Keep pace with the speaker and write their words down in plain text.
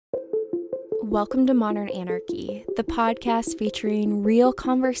Welcome to Modern Anarchy, the podcast featuring real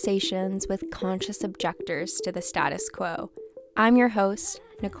conversations with conscious objectors to the status quo. I'm your host,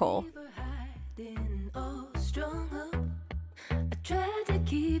 Nicole. I tried to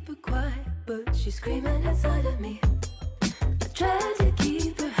keep her quiet, but she's screaming inside of me. I tried to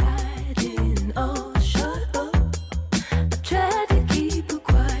keep her hiding, oh, shut up. I tried to keep her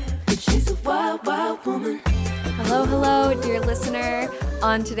quiet, but she's a wild, wild woman. Hello, dear listener.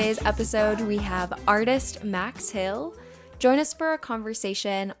 On today's episode, we have artist Maxx Hill. Join us for a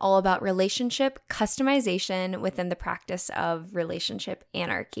conversation all about relationship customization within the practice of relationship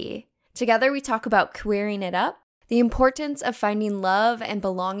anarchy. Together, we talk about queering it up, the importance of finding love and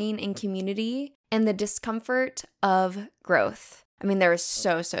belonging in community, and the discomfort of growth. I mean, there is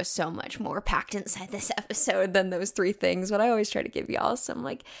so much more packed inside this episode than those three things, but I always try to give y'all some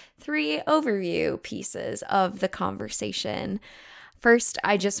three overview pieces of the conversation. First,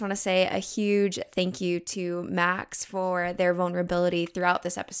 I just want to say a huge thank you to Maxx for their vulnerability throughout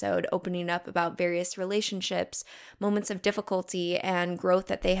this episode, opening up about various relationships, moments of difficulty, and growth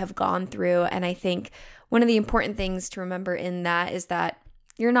that they have gone through. And I think one of the important things to remember in that is that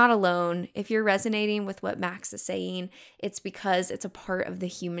you're not alone. If you're resonating with what Maxx is saying, it's because it's a part of the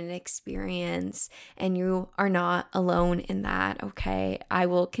human experience and you are not alone in that, okay? I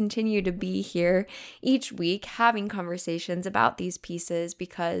will continue to be here each week having conversations about these pieces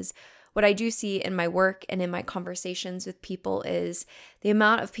because what I do see in my work and in my conversations with people is the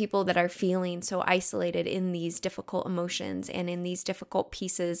amount of people that are feeling so isolated in these difficult emotions and in these difficult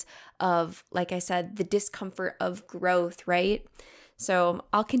pieces of, like I said, the discomfort of growth, right? So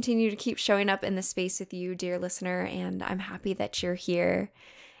I'll continue to keep showing up in the space with you, dear listener, and I'm happy that you're here.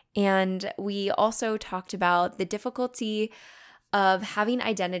 And we also talked about the difficulty of having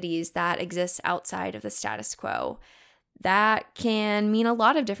identities that exist outside of the status quo. That can mean a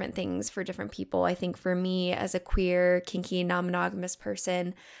lot of different things for different people. I think for me as a queer, kinky, non-monogamous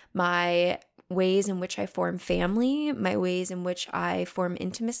person, my ways in which I form family, my ways in which I form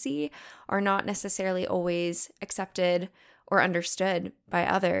intimacy are not necessarily always accepted or understood by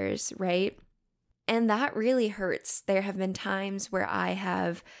others, right? And that really hurts. There have been times where I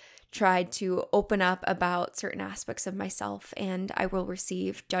have tried to open up about certain aspects of myself and I will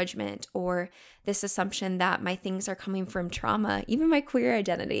receive judgment or this assumption that my things are coming from trauma, even my queer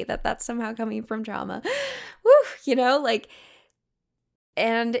identity, that's somehow coming from trauma.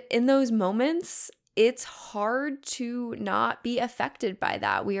 And in those moments, it's hard to not be affected by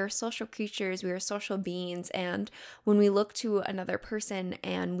that. We are social creatures, we are social beings, and when we look to another person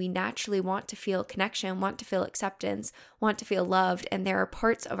and we naturally want to feel connection, want to feel acceptance, want to feel loved, and there are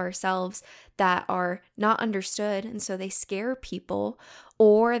parts of ourselves that are not understood, and so they scare people,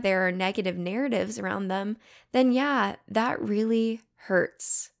 or there are negative narratives around them, then yeah, that really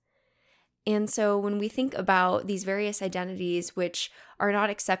hurts. And so when we think about these various identities which are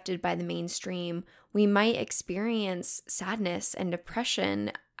not accepted by the mainstream, we might experience sadness and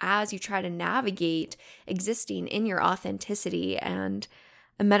depression as you try to navigate existing in your authenticity. And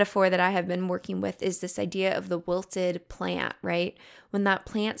a metaphor that I have been working with is this idea of the wilted plant, right? When that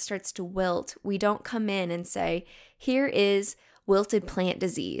plant starts to wilt, we don't come in and say, here is wilted plant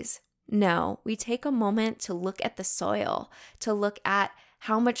disease. No, we take a moment to look at the soil, to look at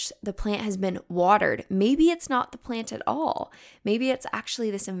how much the plant has been watered. Maybe it's not the plant at all. Maybe it's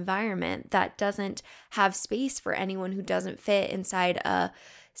actually this environment that doesn't have space for anyone who doesn't fit inside a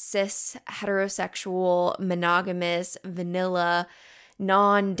cis, heterosexual, monogamous, vanilla,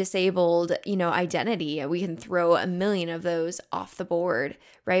 non-disabled, identity. We can throw a million of those off the board,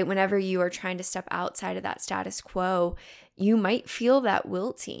 right? Whenever you are trying to step outside of that status quo, you might feel that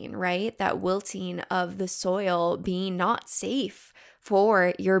wilting, right? That wilting of the soil being not safe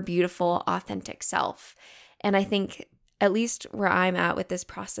for your beautiful, authentic self. And I think at least where I'm at with this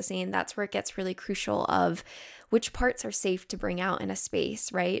processing, that's where it gets really crucial of which parts are safe to bring out in a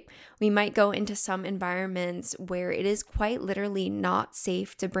space, right? We might go into some environments where it is quite literally not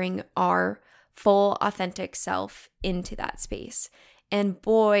safe to bring our full, authentic self into that space. And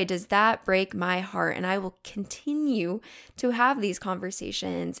boy, does that break my heart. And I will continue to have these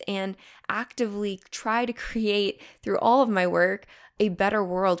conversations and actively try to create through all of my work a better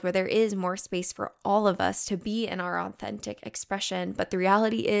world where there is more space for all of us to be in our authentic expression. But the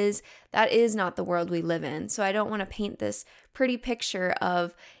reality is that is not the world we live in. So I don't want to paint this pretty picture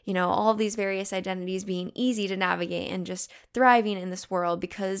of, all of these various identities being easy to navigate and just thriving in this world,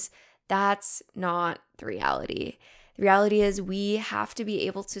 because that's not the reality. The reality is we have to be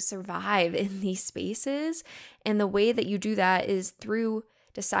able to survive in these spaces. And the way that you do that is through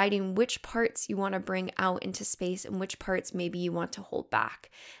deciding which parts you want to bring out into space and which parts maybe you want to hold back.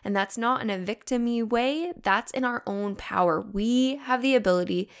 And that's not in a victim-y way, that's in our own power. We have the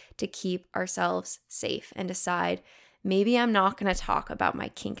ability to keep ourselves safe and decide, maybe I'm not going to talk about my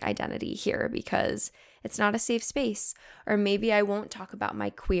kink identity here because it's not a safe space. Or maybe I won't talk about my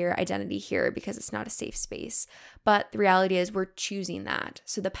queer identity here because it's not a safe space. But the reality is we're choosing that.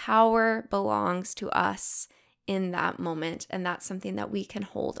 So the power belongs to us in that moment, and that's something that we can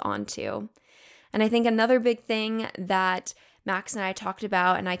hold on to. And I think another big thing that Maxx and I talked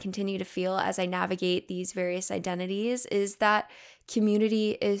about, and I continue to feel as I navigate these various identities, is that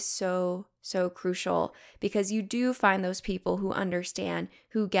community is so crucial, because you do find those people who understand,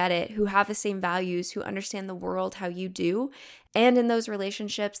 who get it, who have the same values, who understand the world how you do. And in those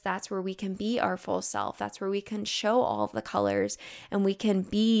relationships, that's where we can be our full self. That's where we can show all of the colors and we can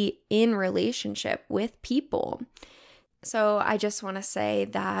be in relationship with people. So I just want to say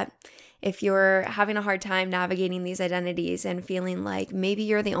that if you're having a hard time navigating these identities and feeling like maybe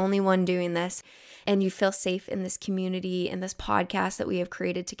you're the only one doing this, and you feel safe in this community, in this podcast that we have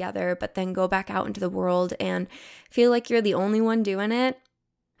created together, but then go back out into the world and feel like you're the only one doing it,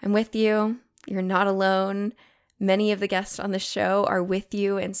 I'm with you. You're not alone. Many of the guests on the show are with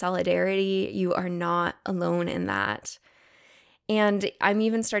you in solidarity. You are not alone in that. And I'm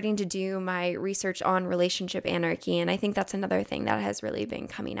even starting to do my research on relationship anarchy. And I think that's another thing that has really been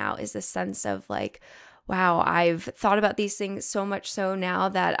coming out, is this sense of like, wow, I've thought about these things so much so now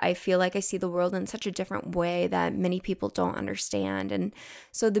that I feel like I see the world in such a different way that many people don't understand. And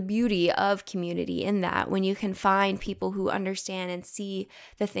so the beauty of community in that, when you can find people who understand and see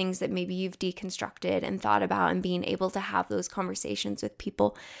the things that maybe you've deconstructed and thought about, and being able to have those conversations with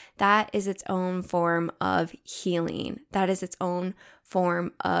people, that is its own form of healing. That is its own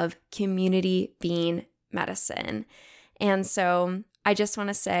form of community being medicine. And so I just want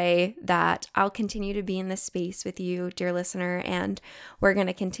to say that I'll continue to be in this space with you, dear listener, and we're going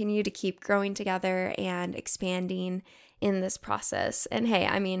to continue to keep growing together and expanding in this process. And hey,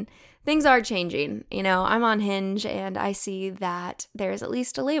 I mean, things are changing. You know, I'm on Hinge and I see that there's at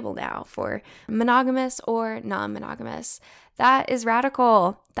least a label now for monogamous or non-monogamous. That is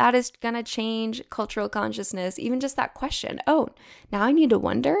radical. That is going to change cultural consciousness. Even just that question. Oh, now I need to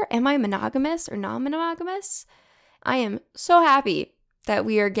wonder, am I monogamous or non-monogamous? I am so happy that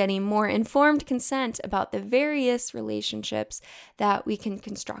we are getting more informed consent about the various relationships that we can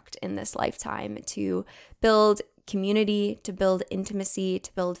construct in this lifetime to build community, to build intimacy,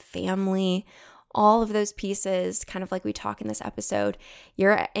 to build family, all of those pieces, kind of like we talk in this episode.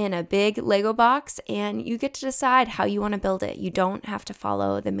 You're in a big Lego box and you get to decide how you want to build it. You don't have to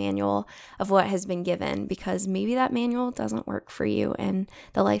follow the manual of what has been given, because maybe that manual doesn't work for you and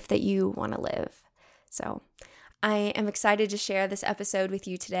the life that you want to live. So I am excited to share this episode with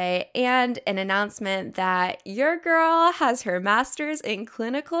you today, and an announcement that your girl has her master's in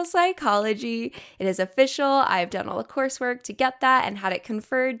clinical psychology. It is official. I've done all the coursework to get that and had it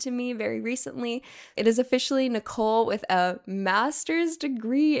conferred to me very recently. It is officially Nicole with a master's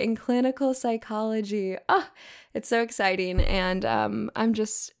degree in clinical psychology. Oh, it's so exciting, and I'm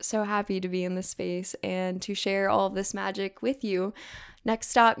just so happy to be in this space and to share all of this magic with you. Next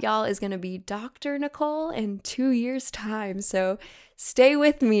stop, y'all, is going to be Dr. Nicole in 2 years' time. So stay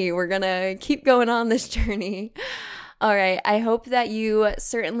with me. We're going to keep going on this journey. All right. I hope that you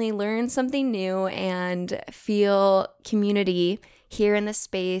certainly learn something new and feel community here in this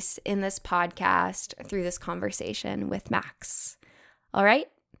space, in this podcast, through this conversation with Maxx. All right.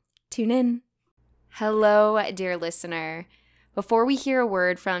 Tune in. Hello, dear listener. Before we hear a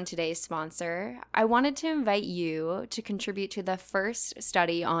word from today's sponsor, I wanted to invite you to contribute to the first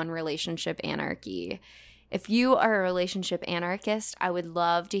study on relationship anarchy. If you are a relationship anarchist, I would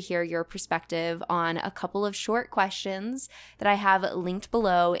love to hear your perspective on a couple of short questions that I have linked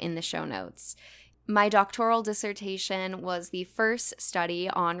below in the show notes. My doctoral dissertation was the first study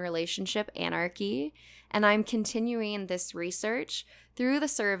on relationship anarchy, and I'm continuing this research through the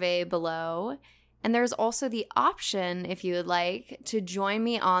survey below. And there's also the option, if you would like, to join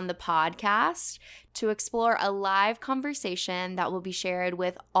me on the podcast to explore a live conversation that will be shared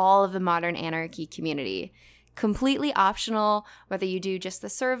with all of the modern anarchy community. Completely optional, whether you do just the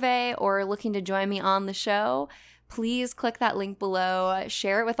survey or looking to join me on the show. Please click that link below,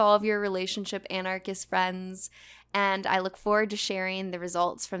 share it with all of your relationship anarchist friends, and I look forward to sharing the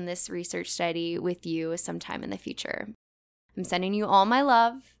results from this research study with you sometime in the future. I'm sending you all my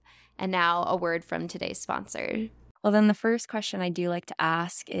love. And now a word from today's sponsor. Well, then the first question I do like to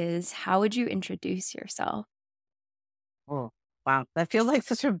ask is, how would you introduce yourself? Oh, wow. That feels like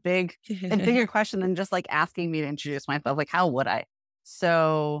such a big and bigger question than just like asking me to introduce myself. Like, how would I?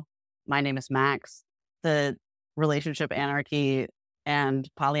 So my name is Maxx. The relationship anarchy and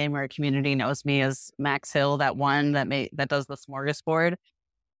polyamory community knows me as Max Hill, that one that does the smorgasbord.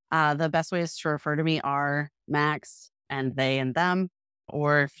 The best ways to refer to me are Max and they and them,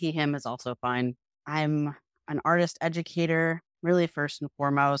 or he, him is also fine. I'm an artist educator, really first and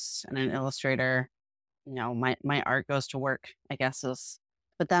foremost, and an illustrator. My art goes to work, I guess is.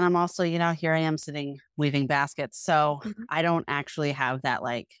 But then I'm also, here I am sitting weaving baskets. So Mhm. I don't actually have that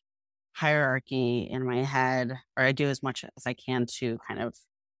like hierarchy in my head, or I do as much as I can to kind of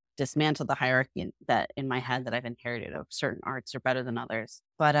dismantle the hierarchy that in my head that I've inherited of certain arts are better than others.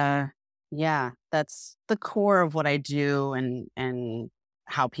 But yeah, that's the core of what I do and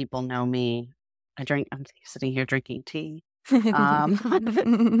how people know me. I'm sitting here drinking tea.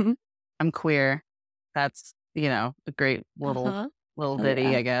 Um I'm queer. That's, a great Uh-huh. little Oh, ditty,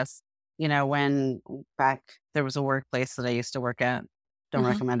 yeah. I guess. When back there was a workplace that I used to work at. Don't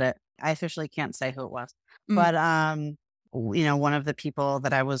Uh-huh. recommend it. I officially can't say who it was. Mm. But one of the people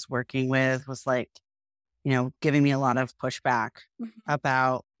that I was working with was like, giving me a lot of pushback Mhm.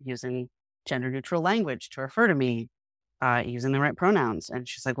 about using gender neutral language to refer to me, using the right pronouns. And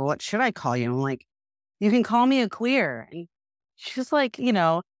she's like, "Well, what should I call you?" I'm like, "You can call me a queer." And she's like,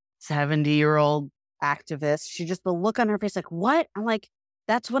 70-year-old activist. She just, the look on her face, like, "What?" I'm like,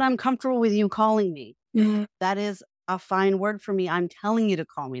 "That's what I'm comfortable with you calling me. Mhm. That is a fine word for me. I'm telling you to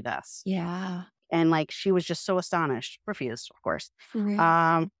call me this." Yeah. And like, she was just so astonished, refused, of course. For real.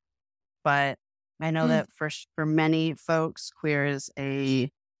 Um, but I know Mm. that for many folks, queer is a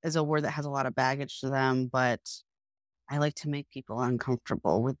word that has a lot of baggage to them, but I like to make people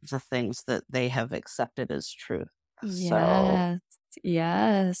uncomfortable with the things that they have accepted as truth. So Yes.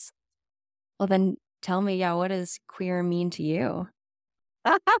 Yes. Well, then tell me, yeah, what does queer mean to you?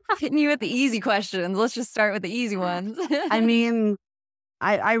 Hitting you with the easy questions. Let's just start with the easy ones. I mean,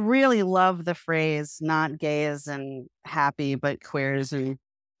 I really love the phrase not gay as in happy, but queer as in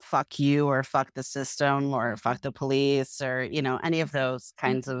fuck you or fuck the system or fuck the police or, any of those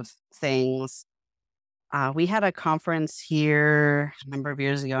kinds Mhm. of things. We had a conference here a number of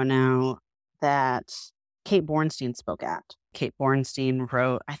years ago now that Kate Bornstein spoke at. Kate Bornstein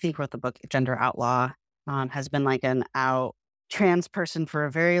wrote the book Gender Outlaw, has been like an out trans person for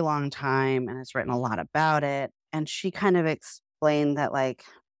a very long time and has written a lot about it. And she kind of explained that like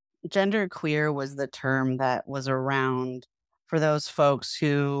gender queer was the term that was around for those folks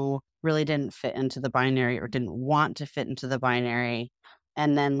who really didn't fit into the binary or didn't want to fit into the binary.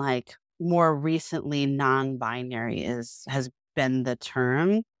 And then like more recently non-binary has been the term.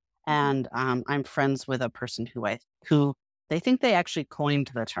 Mhm. And I'm friends with a person who they think they actually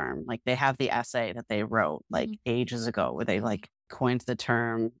coined the term. Like they have the essay that they wrote like Mhm. ages ago where they like coined the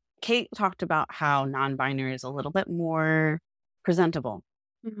term. Kate talked about how non-binary is a little bit more presentable.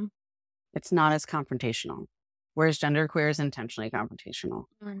 Mhm. It's not as confrontational, whereas genderqueer is intentionally confrontational.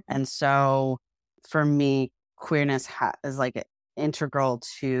 Mhm. And so for me, queerness is like integral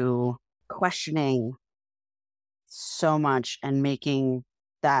to questioning so much and making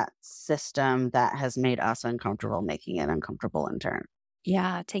that system that has made us uncomfortable, making it uncomfortable in turn.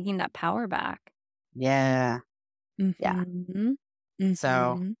 Yeah, taking that power back. Yeah. Yeah. Mhm.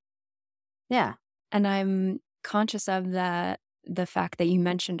 So, Mhm. yeah. And I'm conscious of that, the fact that you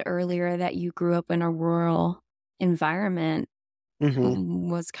mentioned earlier that you grew up in a rural environment. Hmm.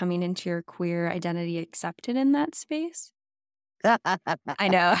 Was coming into your queer identity accepted in that space? I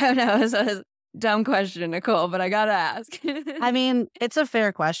know, I know, it's a dumb question, Nicole, but I gotta ask. I mean, it's a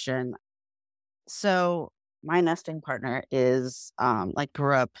fair question. So, my nesting partner is like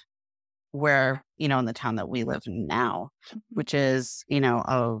grew up where, in the town that we live in now, Mhm. which is,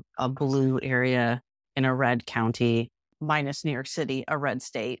 a blue area in a red county, minus New York City, a red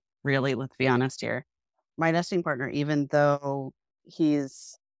state, really, let's be honest here. My nesting partner, even though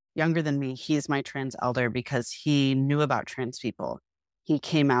he's younger than me, he's my trans elder because he knew about trans people. He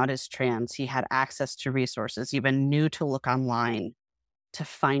came out as trans. He had access to resources, even knew to look online to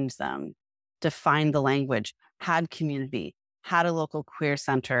find them, to find the language, had community, had a local queer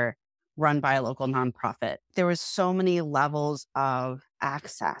center run by a local nonprofit. There was so many levels of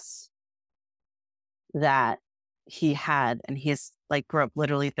access that he had, and he's like grew up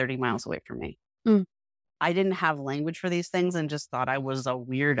literally 30 miles away from me. Mm. I didn't have language for these things and just thought I was a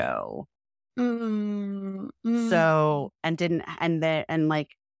weirdo. Mm, mm. So, and like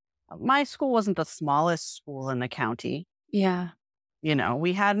my school wasn't the smallest school in the county. Yeah.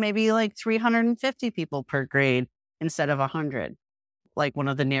 We had maybe like 350 people per grade instead of 100, like one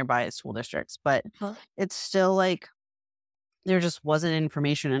of the nearby school districts. But Huh. it's still like there just wasn't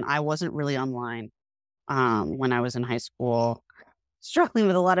information, and I wasn't really online when I was in high school. struggling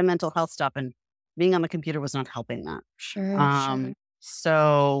with a lot of mental health stuff, and being on the computer was not helping that. Sure, Um, sure.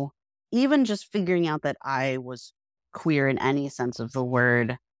 so even just figuring out that I was queer in any sense of the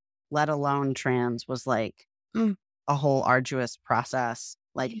word, let alone trans, was like Mm, a whole arduous process.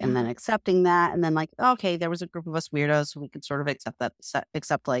 Like, and then yeah. accepting that, and then like, okay, there was a group of us weirdos, so we could sort of accept that,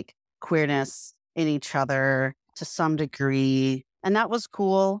 accept like queerness in each other to some degree, and that was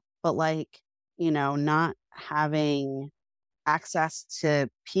cool. But like, not having access to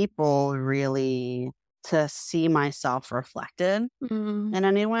people really to see myself reflected Mm, in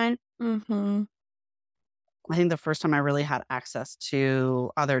any way. mm-hmm. I think the first time I really had access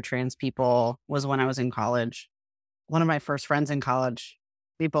to other trans people was when I was in college. One of my first friends in college,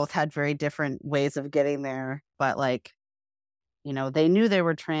 we both had very different ways of getting there, but like, they knew they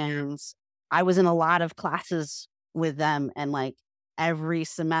were trans. I was in a lot of classes with them, and like every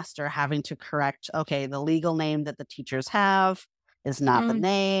semester having to correct, okay, the legal name that the teachers have is not the Mm,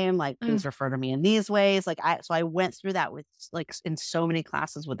 name. Like, mm, please refer to me in these ways. So I went through that with like in so many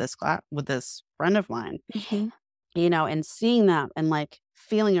classes with this with this friend of mine, mm-hmm. and seeing that and like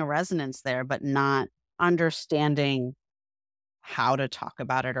feeling a resonance there, but not understanding how to talk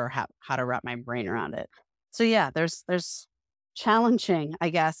about it or how to wrap my brain around it. So yeah, there's challenging, I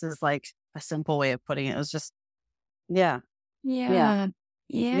guess, is like a simple way of putting it. It was just yeah, yeah, Yeah.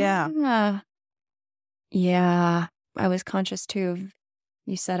 yeah. Yeah. Yeah. I was conscious too of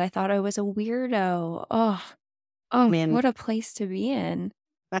you said I thought I was a weirdo. Oh, I oh, mean, what a place to be in.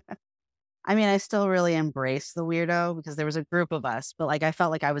 I still really embrace the weirdo because there was a group of us, but like I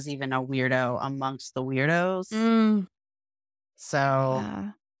felt like I was even a weirdo amongst the weirdos. Mm, So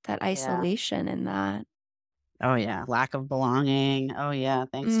yeah. That yeah. isolation in that. Oh yeah. Lack of belonging. Oh yeah.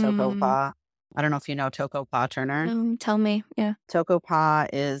 Thanks, Toko Mm, Pa. I don't know if you know Toko Pa Turner. tell me. Yeah. Toko Pa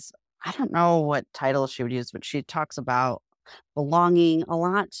is, I don't know what title she would use, but she talks about belonging a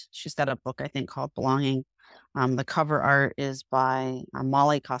lot. She's got a book, I think, called Belonging. The cover art is by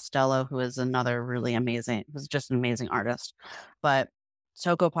Molly Costello, who is another really amazing, was just an amazing artist. But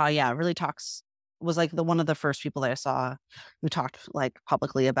Toko Pa, yeah, really was like one of the first people that I saw who talked like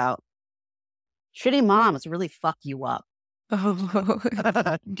publicly about shitty moms really fuck you up. Oh,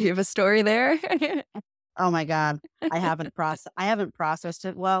 do you have a story there? Oh my God. I haven't processed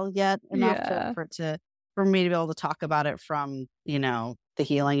it well yet enough Yeah. for me to be able to talk about it from, the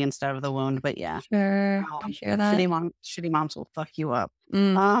healing instead of the wound. But yeah. Sure. I hear that. Shitty moms will fuck you up.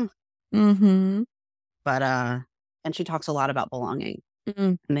 Mm, Um, mm-hmm. but and she talks a lot about belonging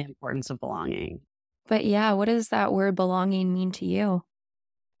Mm. and the importance of belonging. But yeah, what does that word belonging mean to you?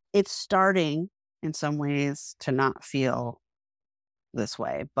 It's starting in some ways to not feel this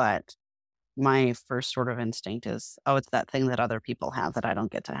way, but my first sort of instinct is, oh, it's that thing that other people have that I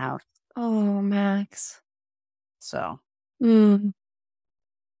don't get to have. Oh, Max. So Mm.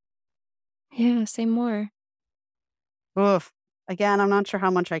 Yeah, say more. oof. Again, I'm not sure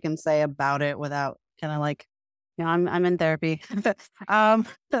how much I can say about it without kind of like, I'm in therapy, um,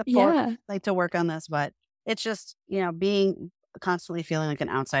 for Yeah. like to work on this, but it's just, being constantly feeling like an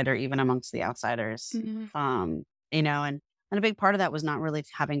outsider, even amongst the outsiders. Mm. Um, and a big part of that was not really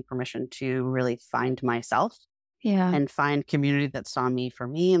having permission to really find myself Yeah. and find community that saw me for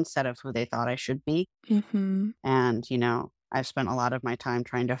me instead of who they thought I should be. Mm-hmm. And, I've spent a lot of my time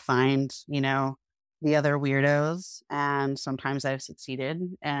trying to find, the other weirdos. And sometimes I've succeeded.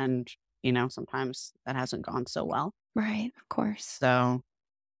 And, sometimes that hasn't gone so well. Right, of course. So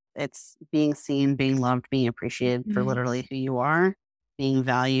it's being seen, being loved, being appreciated for Mm. literally who you are, being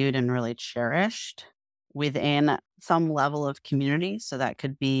valued and really cherished within some level of community. So that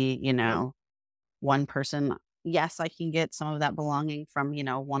could be, one person. Yes, I can get some of that belonging from,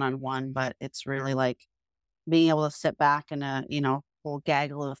 one on one, but it's really like being able to sit back in a, whole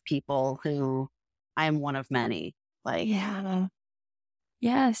gaggle of people who I am one of many. Like, Yeah.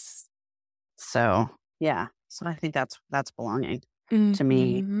 Yes. so yeah. So I think that's belonging to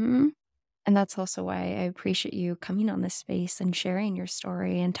me. Mm-hmm. And that's also why I appreciate you coming on this space and sharing your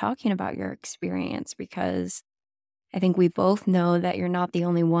story and talking about your experience, because I think we both know that you're not the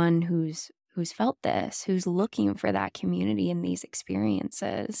only one who's felt this, who's looking for that community in these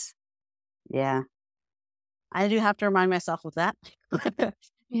experiences. Yeah. I do have to remind myself of that. That,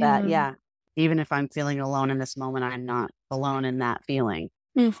 Yeah. yeah, even if I'm feeling alone in this moment, I'm not alone in that feeling,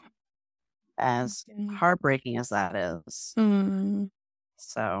 Mm. as heartbreaking as that is. Mm.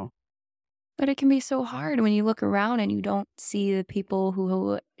 So, But it can be so hard when you look around and you don't see the people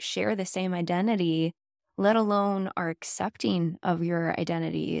who share the same identity, let alone are accepting of your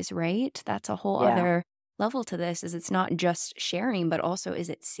identities, right? That's a whole yeah, other level to this, is it's not just sharing, but also is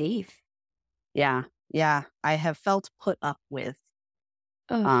it safe? yeah, yeah. I have felt put up with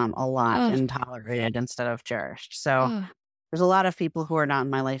a lot Ugh. and tolerated instead of cherished. So Ugh. there's a lot of people who are not in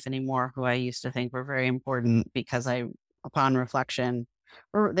my life anymore who I used to think were very important because upon reflection,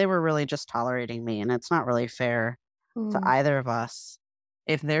 they were really just tolerating me. And it's not really fair to Ooh. either of us.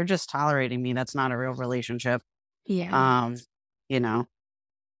 If they're just tolerating me, that's not a real relationship. Yeah. Um, you know.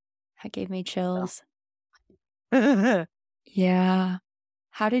 That gave me So. chills. Yeah.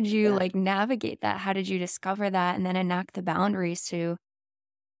 How did you, Yeah. like, navigate that? How did you discover that and then enact the boundaries to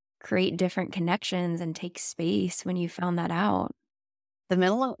create different connections and take space when you found that out? The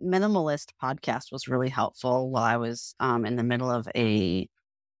minimalist podcast was really helpful while I was in the middle of a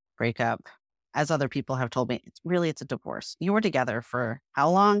breakup. As other people have told me, it's a divorce. You were together for how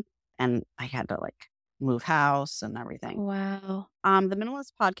long? And I had to like move house and everything. Wow. The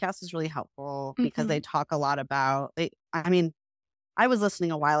minimalist podcast is really helpful because they Mhm. talk a lot about I mean, I was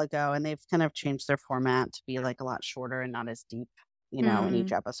listening a while ago and they've kind of changed their format to be like a lot shorter and not as deep, in each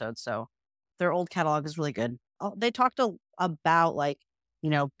Mm. episode. So their old catalog is really good. Oh, they talked about like,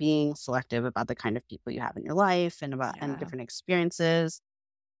 being selective about the kind of people you have in your life and Yeah. different experiences.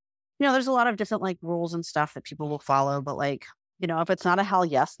 There's a lot of different like rules and stuff that people will follow, but like, if it's not a hell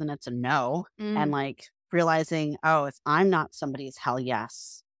yes, then it's a no. And Mm. like realizing, oh, if I'm not somebody's hell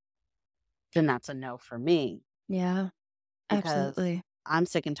yes, then that's a no for me Yeah. because Absolutely. I'm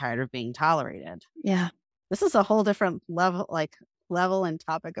sick and tired of being tolerated. Yeah. This is a whole different level and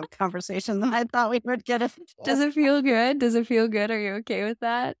topic of conversation than I thought we would get Does into. it feel good? Does it feel good? Are you okay with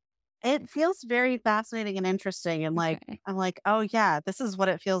that? It feels very fascinating and interesting. And like, Okay. I'm like, oh yeah, this is what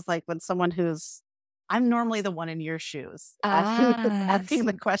it feels like when I'm normally the one in your shoes asking, Ah, asking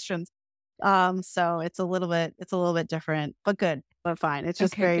the questions. So it's a little bit different, but good, but fine. It's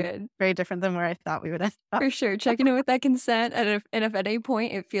just okay, very, good. very different than where I thought we would end up. For sure. Checking in with that consent. And if at any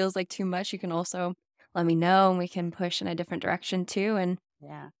point it feels like too much, you can also let me know and we can push in a different direction too.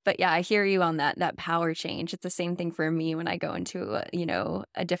 Yeah. But yeah, I hear you on that power change. It's the same thing for me when I go into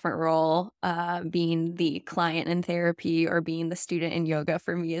a different role. Being the client in therapy or being the student in yoga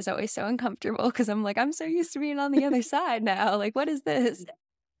for me is always so uncomfortable because I'm like, I'm so used to being on the other side now. Like, what is this?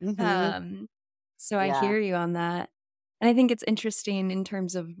 Hmm. Um, so I Yeah. hear you on that. And I think it's interesting in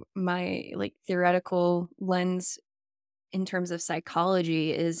terms of my like theoretical lens in terms of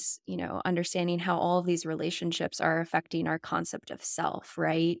psychology is, understanding how all of these relationships are affecting our concept of self,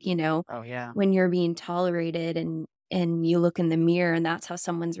 right? Oh yeah. When you're being tolerated and you look in the mirror and that's how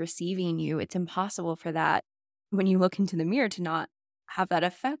someone's receiving you, it's impossible for that when you look into the mirror to not have that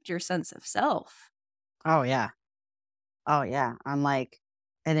affect your sense of self. Oh yeah. Oh yeah, on like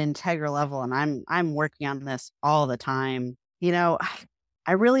an integral level, and I'm working on this all the time.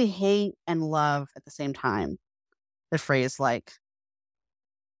 I really hate and love at the same time the phrase like,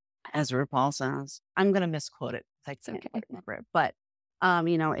 as RuPaul says, I'm gonna misquote it. I It's can't okay. quite remember it, but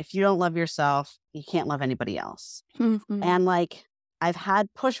if you don't love yourself, you can't love anybody else. Mhm. And like I've had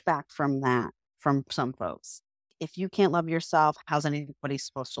pushback from that from some folks. If you can't love yourself, how's anybody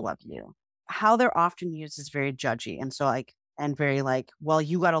supposed to love you? How they're often used is very judgy. And so like and very like, well,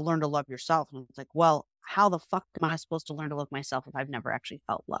 you gotta learn to love yourself. And it's like, well, how the fuck am I supposed to learn to love myself if I've never actually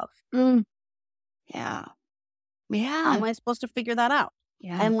felt love? Mm. Yeah. How Yeah. am I supposed to figure that out?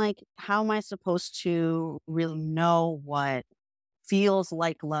 Yeah. And like, how am I supposed to really know what feels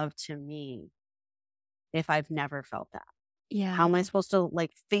like love to me if I've never felt that? Yeah. How am I supposed to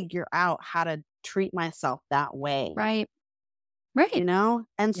like figure out how to treat myself that way? Right. Right.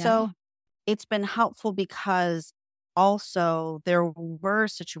 And Yeah. so it's been helpful because also there were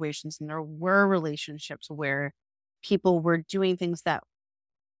situations and there were relationships where people were doing things that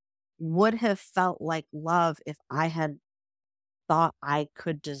would have felt like love if I had thought I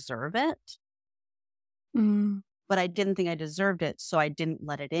could deserve it, Mm. but I didn't think I deserved it. So I didn't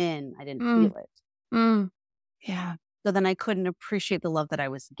let it in. I didn't Mm. feel it. Mm. Yeah. So then I couldn't appreciate the love that I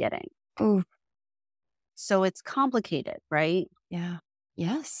was getting. Oh, So it's complicated, right? yeah.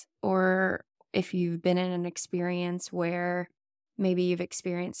 Yes. Or if you've been in an experience where maybe you've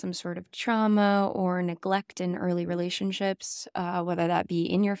experienced some sort of trauma or neglect in early relationships, whether that be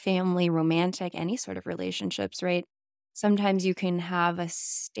in your family, romantic, any sort of relationships, right? Sometimes you can have a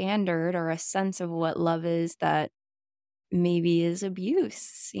standard or a sense of what love is that maybe is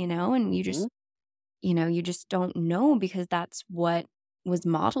abuse, and you Mhm. just, you just don't know because that's what was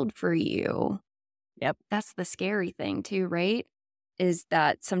modeled for you. Yep. That's the scary thing too, right? Is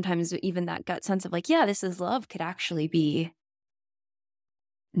that sometimes even that gut sense of like, yeah, this is love could actually be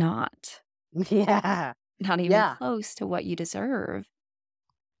not, Yeah. not even Yeah. close to what you deserve.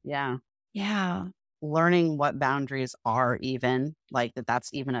 Yeah. Yeah. Learning what boundaries are even, like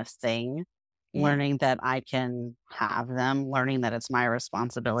that's even a thing Yeah. learning that I can have them, learning that it's my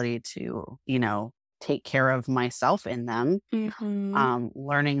responsibility to, take care of myself in them, Mm-hmm.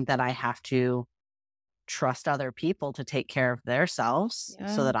 learning that I have to trust other people to take care of themselves so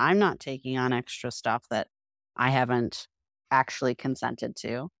Yeah. that I'm not taking on extra stuff that I haven't actually consented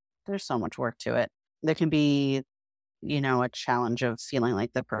to. There's so much work to it. There can be, a challenge of feeling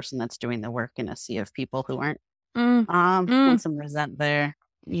like the person that's doing the work in a sea of people who aren't. Mm. And Mm. some resent there.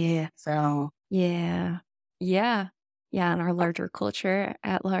 Yeah. So Yeah. Yeah. Yeah. In our larger culture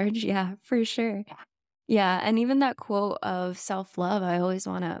at large. Yeah, for sure. Yeah. And even that quote of self love, I always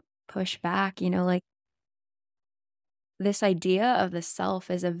want to push back, like this idea of the self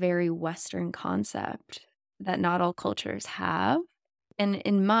is a very Western concept that not all cultures have. And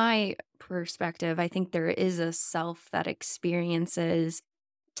in my perspective, I think there is a self that experiences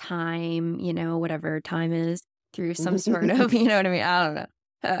time, whatever time is, through some sort of, you know what I mean? I don't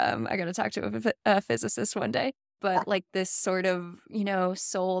know. I got to talk to a physicist one day. But like this sort of,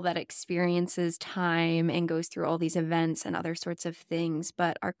 soul that experiences time and goes through all these events and other sorts of things.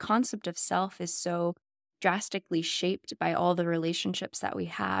 But our concept of self is so drastically shaped by all the relationships that we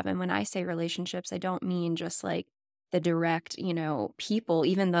have. And when I say relationships, I don't mean just like the direct, people,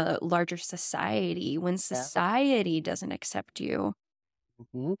 even the larger society. When yeah. society doesn't accept you,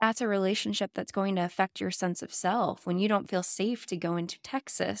 Mhm. that's a relationship that's going to affect your sense of self. When you don't feel safe to go into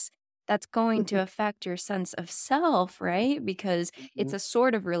Texas, that's going to affect your sense of self, right? Because it's Mhm. a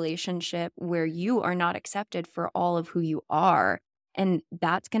sort of relationship where you are not accepted for all of who you are. And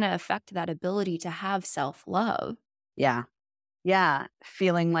that's going to affect that ability to have self love. Yeah. Yeah.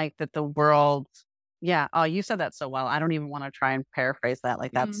 Feeling like that the world. Yeah. Oh, you said that so well. I don't even want to try and paraphrase that.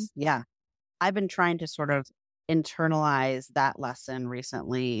 Like Mm. that's, yeah. I've been trying to sort of internalize that lesson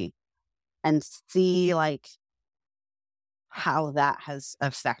recently and see like how that has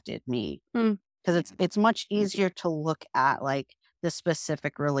affected me. Mm. Because Yeah. it's much easier to look at like the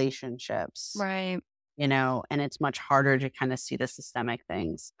specific relationships, Right. and it's much harder to kind of see the systemic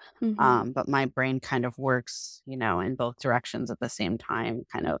things. Hmm. But my brain kind of works, in both directions at the same time,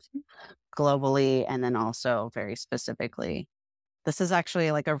 kind of globally and then also very specifically. This is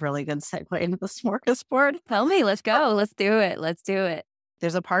actually like a really good segue into the smorgasbord. Tell me, let's go. Let's do it. Let's do it.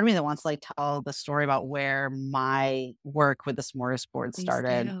 There's a part of me that wants to like tell the story about where my work with the smorgasbord Please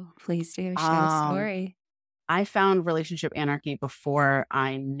started. do. Please do. Share the Um, story. I found relationship anarchy before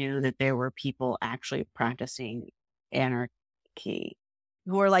I knew that there were people actually practicing anarchy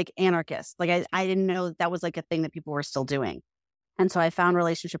who were like anarchists. Like I didn't know that was like a thing that people were still doing. And so I found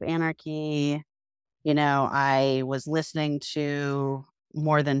relationship anarchy. I was listening to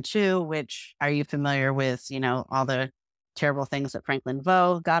More Than Two, which are you familiar with, all the terrible things that Franklin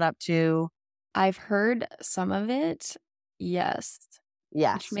Vo got up to? I've heard some of it. Yes. Which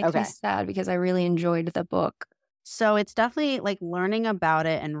Yes. makes me Okay. sad because I really enjoyed the book. So it's definitely like learning about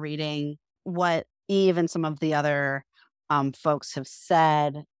it and reading what Eve and some of the other folks have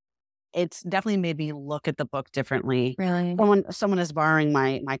said. It's definitely made me look at the book differently. Really? Someone is borrowing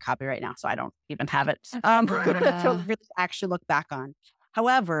my copy right now, so I don't even have it to Yeah. really actually look back on.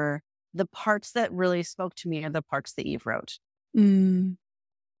 However, the parts that really spoke to me are the parts that Eve wrote. Mm,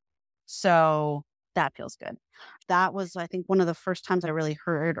 So that feels good. That was, I think, one of the first times I really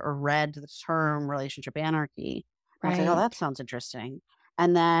heard or read the term relationship anarchy. I was like, oh, right. that sounds interesting.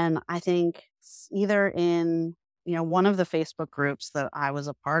 And then I think either in, one of the Facebook groups that I was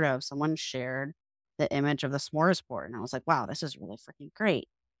a part of, someone shared the image of the smorgasbord. And I was like, wow, this is really freaking great.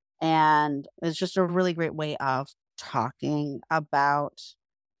 And it's just a really great way of talking about,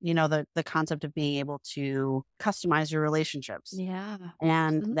 the concept of being able to customize your relationships Yeah.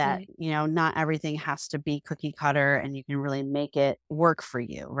 and that, Absolutely. not everything has to be cookie cutter and you can really make it work for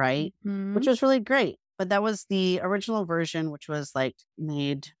you, right? Hmm. Which was really great. But that was the original version, which was like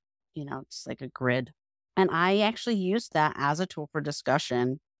made, it's like a grid. And I actually used that as a tool for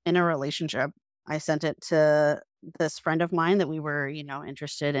discussion in a relationship. I sent it to this friend of mine that we were,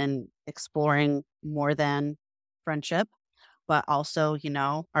 interested in exploring more than friendship, but also,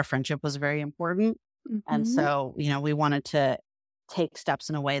 our friendship was very important. And Hmm. so, we wanted to take steps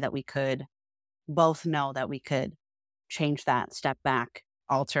in a way that we could both know that we could change that, step back,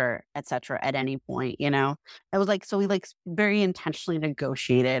 alter, etc. at any point, It was like, so we like very intentionally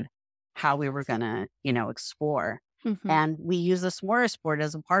negotiated how we were gonna, explore. Hmm. And we use the smorgasbord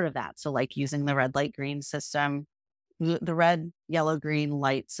as a part of that. So like using the red, light, green system, the red, yellow, green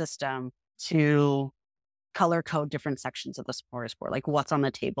light system to color code different sections of the smorgasbord, like what's on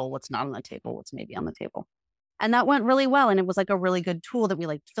the table, what's not on the table, what's maybe on the table. And that went really well. And it was like a really good tool that we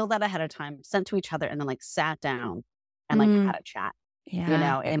like filled out ahead of time, sent to each other, and then like sat down and like Mm. had a chat.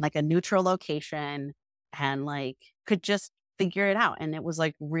 Yeah. in like a neutral location and like could just figure it out. And it was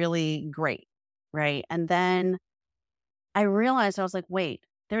like really great. Right. And then I realized I was like, wait,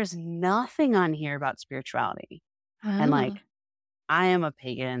 there's nothing on here about spirituality. And Oh. like, I am a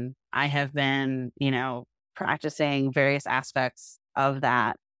pagan. I have been, practicing various aspects of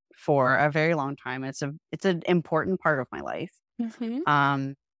that for a very long time. It's an important part of my life. Mhm.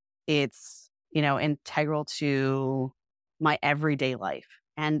 Um, it's, integral to my everyday life.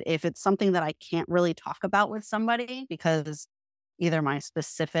 And if it's something that I can't really talk about with somebody because either my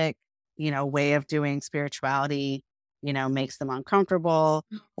specific, way of doing spirituality, makes them uncomfortable,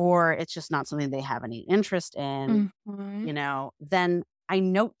 or it's just not something they have any interest in, Mhm. then I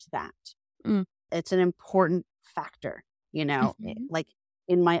note that. Mm. It's an important factor, Mhm. like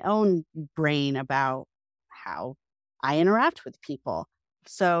in my own brain about how I interact with people.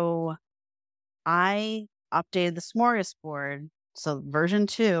 So I updated the smorgasbord. So version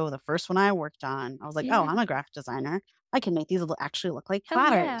 2, the first one I worked on, I was like, oh, Yeah. I'm a graphic designer. I can make these actually look like Hell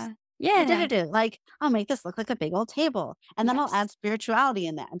platters. yeah. Yeah. Like, I'll make this look like a big old table. And then I'll Yes. add spirituality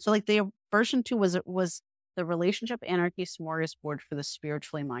in that. And so like the version 2 was the relationship anarchy smorgasbord for the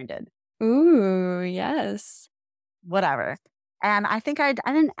spiritually minded. Ooh, yes. Whatever. And I think I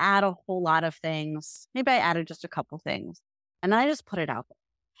didn't add a whole lot of things. Maybe I added just a couple things. And I just put it out there.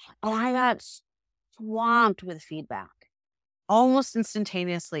 And I got swamped with feedback. Almost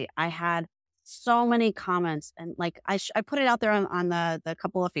instantaneously, I had so many comments and like I put it out there on the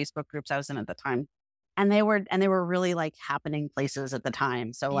couple of Facebook groups I was in at the time. And they were really like happening places at the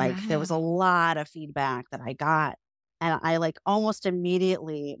time. So like there Yeah. was a lot of feedback that I got. And I like almost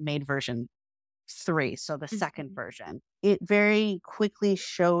immediately made version 3, so the second Mhm. version. It very quickly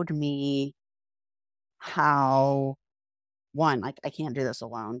showed me how, one, like I can't do this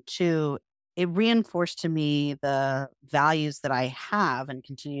alone. Two, it reinforced to me the values that I have and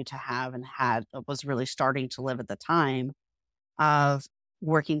continue to have and had was really starting to live at the time of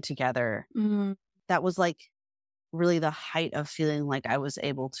working together. Mm. That was like really the height of feeling like I was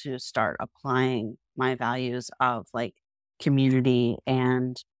able to start applying my values of like community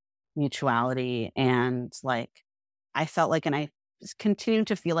and mutuality and like I felt like and I continue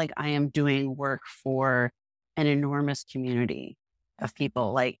to feel like I am doing work for an enormous community of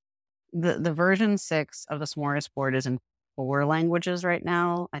people. Like the version 6 of the smorgasbord is in 4 languages right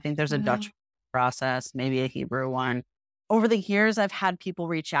now. I think there's a Wow. Dutch process, maybe a Hebrew one. Over the years, I've had people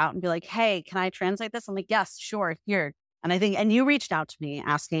reach out and be like, hey, can I translate this? I'm like, yes, sure, here. And you reached out to me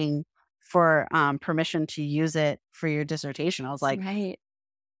asking for permission to use it for your dissertation. I was like, Right.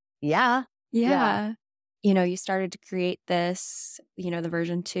 yeah, yeah, Yeah. You started to create this, the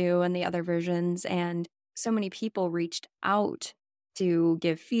version 2 and the other versions, and so many people reached out to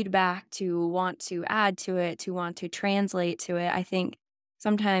give feedback, to want to add to it, to want to translate to it. I think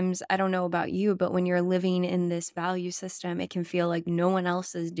sometimes, I don't know about you, but when you're living in this value system, it can feel like no one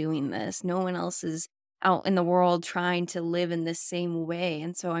else is doing this. No one else is out in the world trying to live in this same way.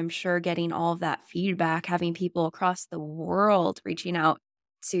 And so I'm sure getting all of that feedback, having people across the world reaching out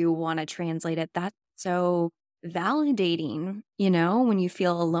to wanna translate it. That's so validating, when you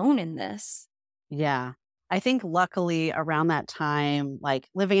feel alone in this. yeah. I think luckily around that time, like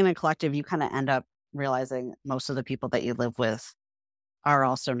living in a collective, you kind of end up realizing most of the people that you live with are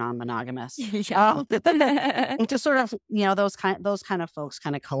also non-monogamous. Yeah. And just sort of, those kind of folks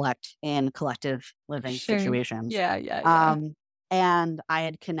kind of collect in collective living Sure. situations. Yeah, yeah, yeah. Um, and I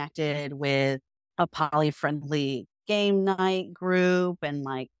had connected with a poly-friendly game night group, and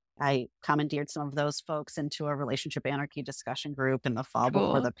like I commandeered some of those folks into a relationship anarchy discussion group in the fall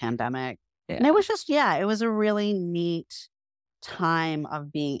before Cool. the pandemic. And it Yeah. was just, yeah, it was a really neat time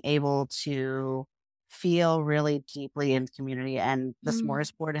of being able to feel really deeply in community. And the Mm.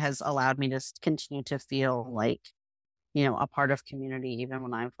 smorgasbord has allowed me to continue to feel like, a part of community, even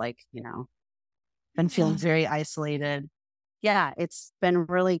when I've like, been feeling Yeah. very isolated. Yeah, it's been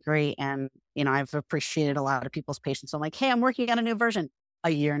really great. And, I've appreciated a lot of people's patience. So I'm like, hey, I'm working on a new version a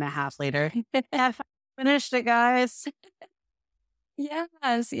year and a half later. Yeah, I finished it, guys.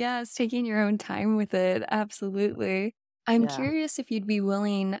 Yes, yes, taking your own time with it, absolutely. I'm Yeah. curious if you'd be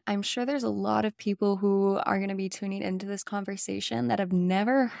willing. I'm sure there's a lot of people who are gonna be tuning into this conversation that have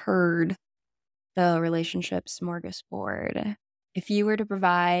never heard the relationship smorgasbord. If you were to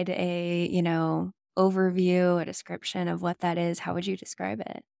provide a, overview, a description of what that is, how would you describe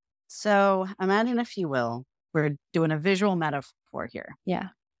it? So imagine, if you will, we're doing a visual metaphor here. Yeah.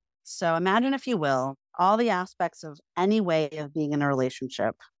 So imagine, if you will, all the aspects of any way of being in a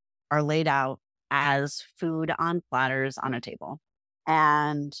relationship are laid out as food on platters on a table.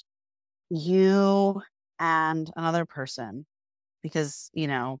 And you and another person because,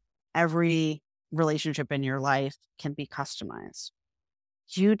 every relationship in your life can be customized.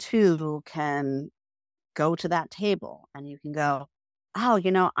 You too can go to that table and you can go, oh,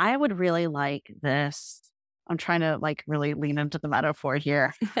 I would really like this. I'm trying to like really lean into the metaphor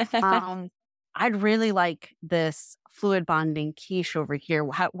here. I'd really like this fluid bonding quiche over here.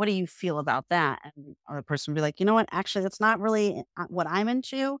 What do you feel about that? And the other person would be like, you know what? Actually, that's not really what I'm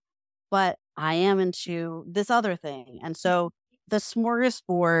into, but I am into this other thing. And so the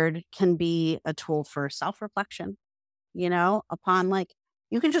smorgasbord can be a tool for self-reflection, upon like,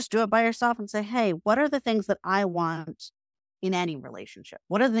 you can just do it by yourself and say, hey, what are the things that I want in any relationship?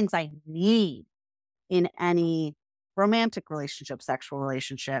 What are the things I need in any romantic relationship, sexual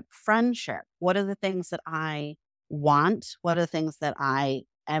relationship, friendship? What are the things that I want? What are the things that I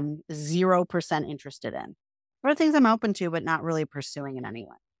am 0% interested in? What are things I'm open to, but not really pursuing in any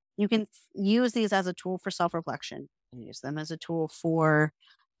way? You can use these as a tool for self-reflection and use them as a tool for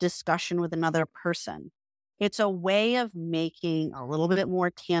discussion with another person. It's a way of making a little bit more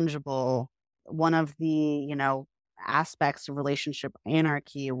tangible one of the, aspects of relationship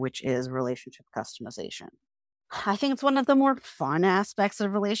anarchy, which is relationship customization. I think it's one of the more fun aspects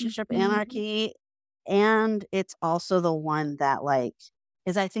of relationship anarchy. And it's also the one that like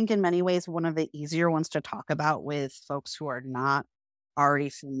is, I think, in many ways, one of the easier ones to talk about with folks who are not already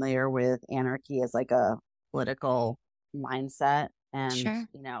familiar with anarchy as like a political mindset and, Sure.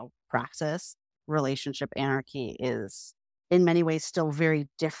 praxis. Relationship anarchy is in many ways still very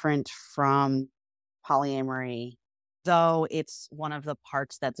different from polyamory, though it's one of the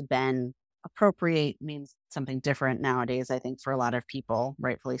parts that's been appropriate means something different nowadays, I think, for a lot of people,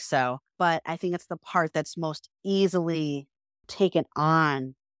 rightfully so. But I think it's the part that's most easily taken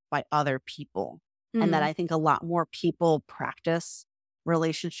on by other people. And that I think a lot more people practice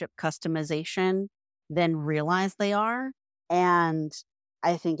relationship customization than realize they are. And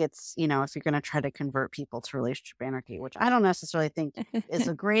I think it's, if you're going to try to convert people to relationship anarchy, which I don't necessarily think is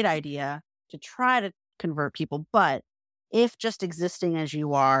a great idea to try to convert people, but if just existing as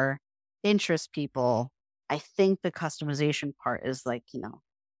you are interests people, I think the customization part is like,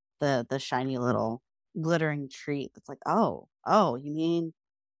 the shiny little glittering treat. That's like, oh, you mean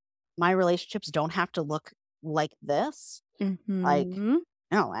my relationships don't have to look like this? Like,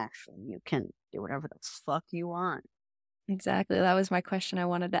 no, actually, you can do whatever the fuck you want. Exactly. That was my question I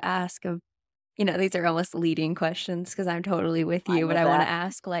wanted to ask of, these are almost leading questions because I'm totally with you, but I want to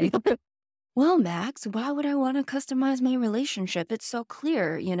ask like, well, Max, why would I want to customize my relationship? It's so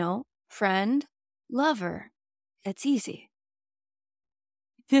clear, friend, lover. It's easy.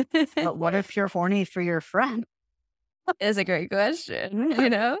 But what if you're horny for your friend? Is a great question,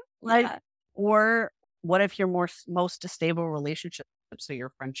 Like, Yeah. or what if your most stable relationships are your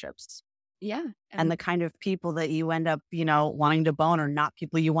friendships? Yeah. And the kind of people that you end up, wanting to bone are not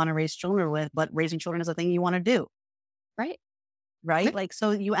people you want to raise children with, but raising children is a thing you want to do. Right. Right? Like,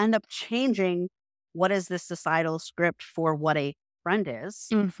 so you end up changing what is this societal script for what a friend is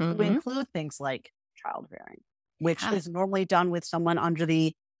to include things like childbearing, which is normally done with someone under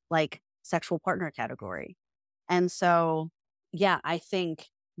the like sexual partner category. And so, yeah, I think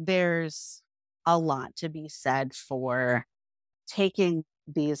there's a lot to be said for taking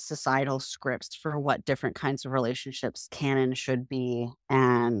these societal scripts for what different kinds of relationships can and should be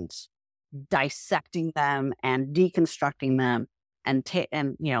and dissecting them and deconstructing them and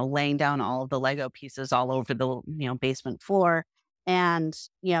laying down all of the Lego pieces all over the basement floor and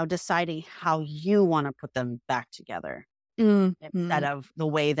deciding how you want to put them back together instead of the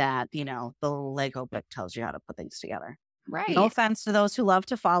way that the Lego book tells you how to put things together. Right. No offense to those who love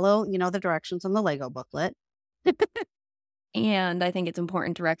to follow the directions on the Lego booklet. And I think it's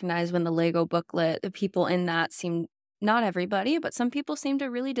important to recognize when the Lego booklet, the people in that seem, not everybody, but some people seem to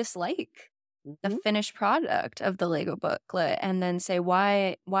really dislike the finished product of the Lego booklet and then say,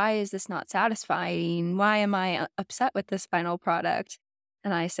 why is this not satisfying? Why am I upset with this final product?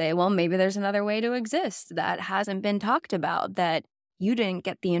 And I say, well, maybe there's another way to exist that hasn't been talked about, that you didn't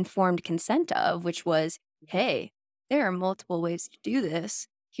get the informed consent of, which was, hey, there are multiple ways to do this.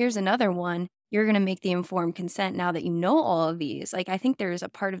 Here's another one. You're going to make the informed consent now that you know all of these. Like, I think there's a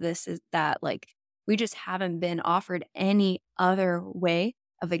part of this is that, like, we just haven't been offered any other way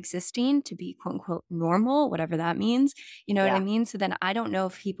of existing to be quote unquote normal, whatever that means. You know what I mean? So then I don't know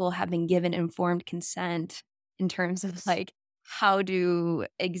if people have been given informed consent in terms of like how to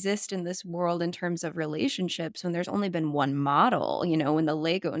exist in this world in terms of relationships when there's only been one model, when the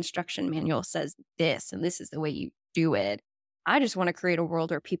Lego instruction manual says this and this is the way you do it. I just want to create a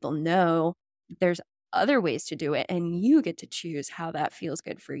world where people know there's other ways to do it and you get to choose how that feels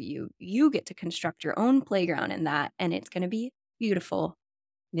good for you. You get to construct your own playground in that, and it's going to be Beautiful.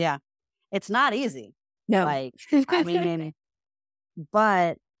 Yeah. It's not easy. No. Like, I mean,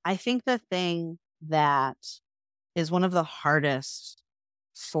 but I think the thing that is one of the hardest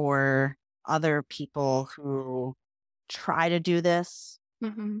for other people who try to do this,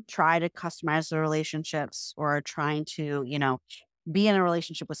 try to customize their relationships, or are trying to, be in a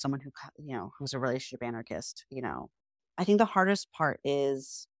relationship with someone who's a relationship anarchist, I think the hardest part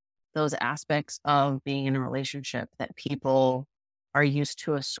is those aspects of being in a relationship that people are used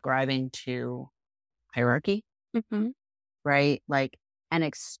to ascribing to hierarchy, right? Like, and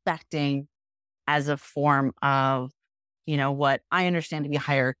expecting as a form of, what I understand to be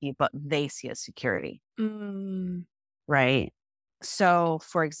hierarchy, but they see as security, right? So,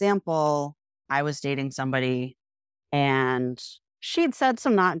 for example, I was dating somebody and she'd said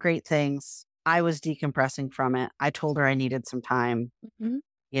some not great things. I was decompressing from it. I told her I needed some time,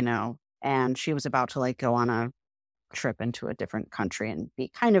 and she was about to like go on a trip into a different country and be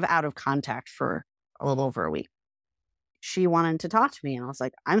kind of out of contact for a little over a week. She wanted to talk to me, and I was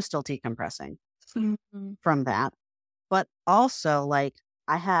like, I'm still decompressing from that. But also, like,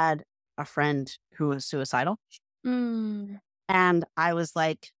 I had a friend who was suicidal, and I was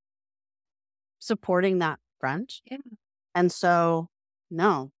like supporting that friend. Yeah. And so,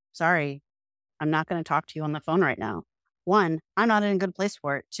 no, sorry, I'm not going to talk to you on the phone right now. One, I'm not in a good place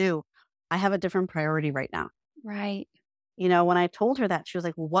for it. Two, I have a different priority right now. Right. When I told her that, she was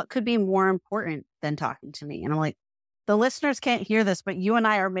like, well, what could be more important than talking to me? And I'm like, the listeners can't hear this, but you and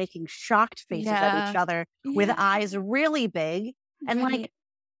I are making shocked faces at each other with eyes really big. And like,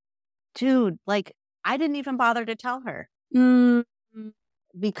 dude, like, I didn't even bother to tell her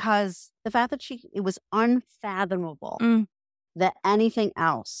because the fact that it was unfathomable that anything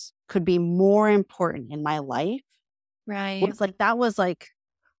else could be more important in my life. Right. Was like, that was like,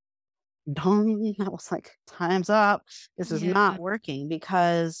 done. That was like, time's up. This is not working,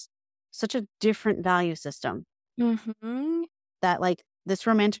 because such a different value system that like this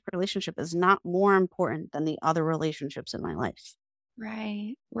romantic relationship is not more important than the other relationships in my life.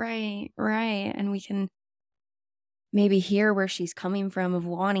 Right. And we can maybe hear where she's coming from of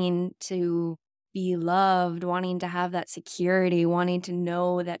wanting to be loved, wanting to have that security, wanting to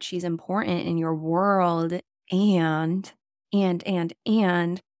know that she's important in your world. And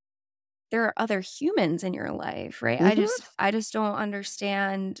there are other humans in your life, right? I just don't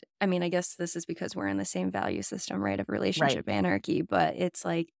understand. I mean, I guess this is because we're in the same value system, right? Of relationship anarchy, but it's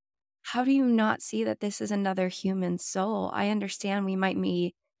like, how do you not see that this is another human soul? I understand we might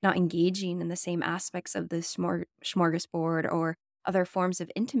be not engaging in the same aspects of the smorgasbord or other forms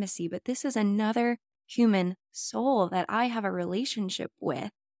of intimacy, but this is another human soul that I have a relationship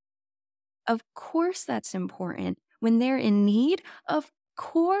with. Of course, that's important. When they're in need, of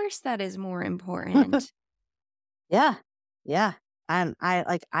course, that is more important. Yeah. And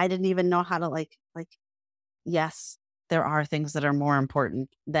I didn't even know how to yes, there are things that are more important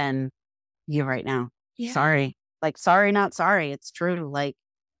than you right now. Yeah. Sorry. Like, sorry, not sorry. It's true. Like,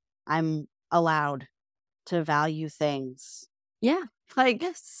 I'm allowed to value things. Yeah. Like,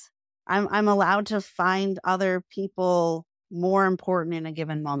 I'm allowed to find other people more important in a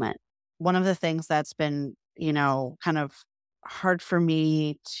given moment. One of the things that's been, kind of hard for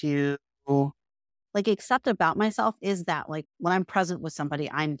me to like accept about myself is that like when I'm present with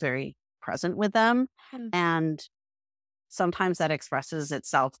somebody, I'm very present with them. And sometimes that expresses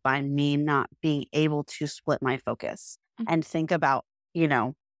itself by me not being able to split my focus and think about,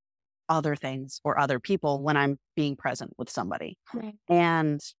 other things or other people when I'm being present with somebody. Right.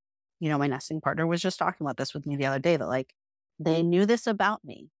 And, my nesting partner was just talking about this with me the other day, that like they knew this about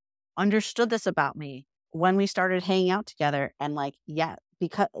me, understood this about me when we started hanging out together. And like, yeah,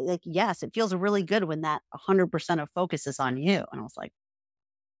 because like, yes, it feels really good when that 100% of focus is on you. And I was like,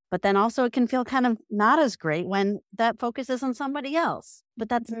 but then also it can feel kind of not as great when that focus is on somebody else. But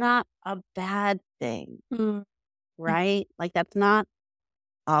that's not a bad thing, right? Like, that's not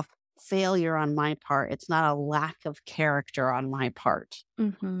a failure on my part. It's not a lack of character on my part.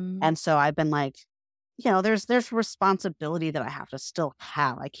 And so I've been like, there's responsibility that I have to still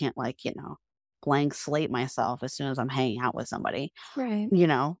have. I can't blank slate myself as soon as I'm hanging out with somebody. Right.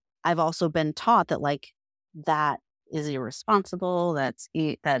 I've also been taught that like that is irresponsible. That's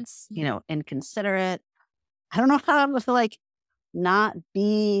inconsiderate. I don't know how to like not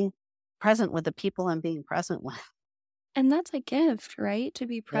be present with the people I'm being present with. And that's a gift, right? To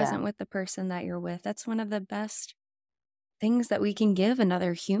be present with the person that you're with. That's one of the best things that we can give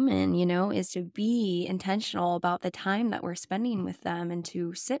another human, is to be intentional about the time that we're spending with them and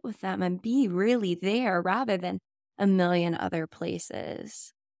to sit with them and be really there rather than a million other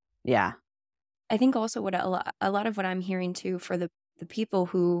places. Yeah. I think also what a lot of what I'm hearing too for the people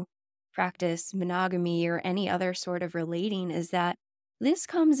who practice monogamy or any other sort of relating is that this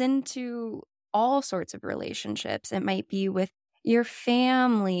comes into all sorts of relationships. It might be with your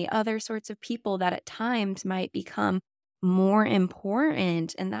family, other sorts of people that at times might become more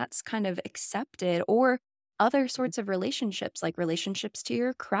important, and that's kind of accepted, or other sorts of relationships, like relationships to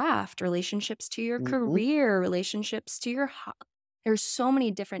your craft, relationships to your Mm-hmm. career, relationships to your there's so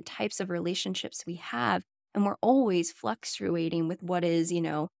many different types of relationships we have, and we're always fluctuating with what is,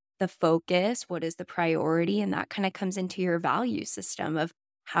 the focus, what is the priority, and that kind of comes into your value system of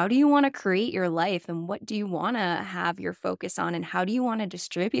how do you want to create your life and what do you want to have your focus on and how do you want to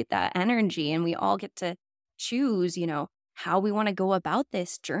distribute that energy? And we all get to choose, how we want to go about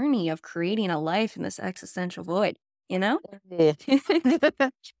this journey of creating a life in this existential void, you know? Yeah.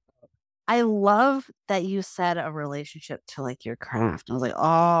 I love that you said a relationship to like your craft. I was like,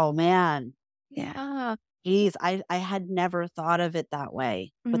 oh man, Yeah. geez, I had never thought of it that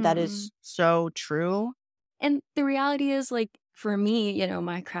way, but that Mhm. is so true. And the reality is, like, for me,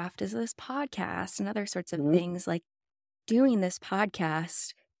 my craft is this podcast and other sorts of Mhm. things. Like, doing this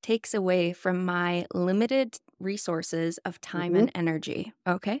podcast takes away from my limited resources of time Mhm. and energy.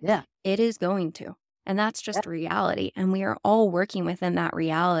 Okay. Yeah. It is going to. And that's Yeah. just reality. And we are all working within that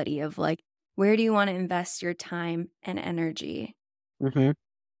reality of like, where do you want to invest your time and energy? Mhm.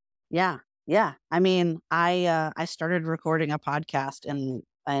 Yeah. Yeah. I mean, I started recording a podcast in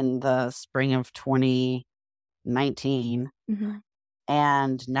the spring of 2019 Hmm.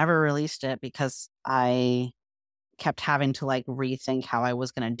 and never released it because I kept having to like rethink how I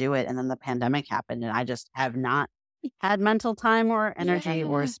was going to do it. And then the pandemic happened and I just have not had mental time or energy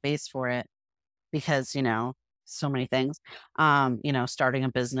or Yeah. space for it because, so many things. Starting a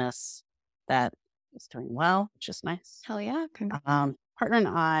business that is doing well, which is nice. Hell yeah. Congrats. Partner and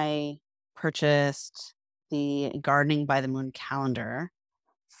I purchased the Gardening by the Moon calendar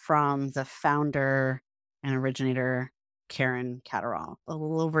from the founder and originator, Karen Catterall. A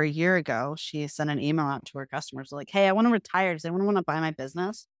little over a year ago, she sent an email out to her customers like, hey, I want to retire. Does anyone want to buy my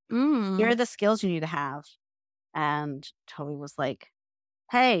business? Here Mm. are the skills you need to have. And Toby was like,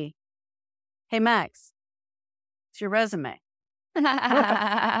 hey, Max, it's your resume.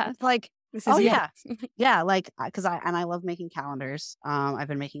 It's like, This oh is you. yeah. Yeah, like because I love making calendars. I've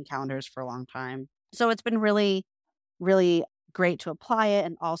been making calendars for a long time. So it's been really, really great to apply it.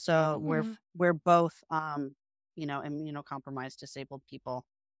 And also Yeah. we're both immunocompromised disabled people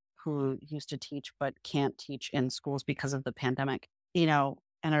who used to teach but can't teach in schools because of the pandemic, and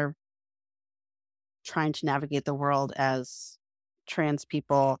are trying to navigate the world as trans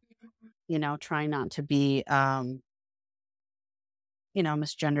people, trying not to be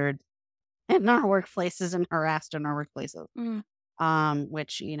misgendered in our workplaces and harassed in our workplaces. Mm.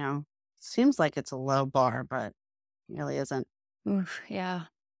 Which, seems like it's a low bar, but really isn't. Oof, yeah.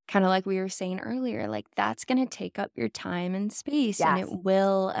 Kind of like we were saying earlier, like that's going to take up your time and space and it Yes.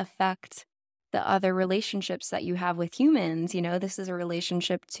 will affect the other relationships that you have with humans. This is a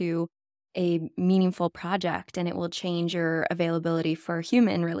relationship to a meaningful project and it will change your availability for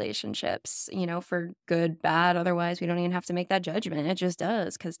human relationships, for good, bad. Otherwise, we don't even have to make that judgment. It just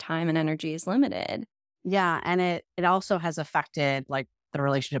does because time and energy is limited. Yeah. And it also has affected like the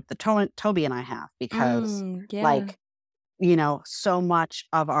relationship that Toby and I have because Yeah. like, so much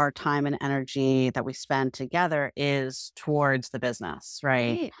of our time and energy that we spend together is towards the business,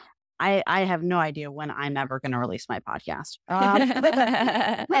 right? Right. I have no idea when I'm ever going to release my podcast.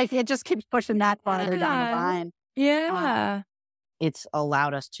 Like it just keeps pushing that farther down the line. Yeah. It's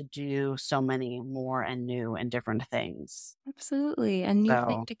allowed us to do so many more and new and different things. Absolutely. A new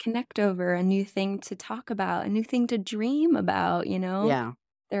thing So to connect over, a new thing to talk about, a new thing to dream about. yeah,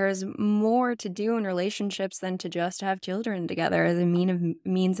 There is more to do in relationships than to just have children together as a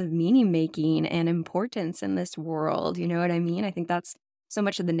means of meaning making and importance in this world. You know what I mean? I think that's so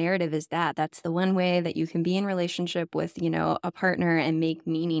much of the narrative is that. That's the one way that you can be in relationship with, a partner and make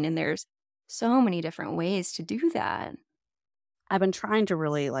meaning. And there's so many different ways to do that. I've been trying to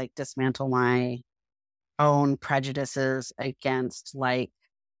really like dismantle my own prejudices against like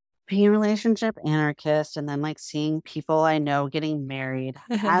being a relationship anarchist and then like seeing people I know getting married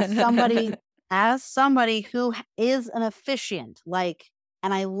as somebody who is an officiant, like,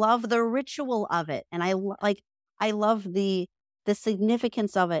 and I love the ritual of it. And I love the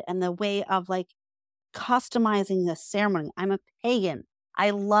significance of it and the way of like customizing the ceremony. I'm a pagan.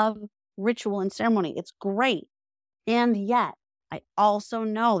 I love ritual and ceremony. It's great. And yet I also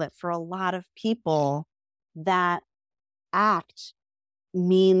know that for a lot of people that act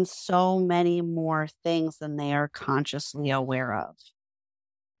means so many more things than they are consciously aware of.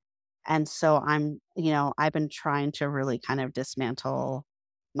 And so I've been trying to really kind of dismantle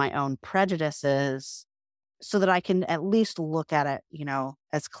my own prejudices so that I can at least look at it,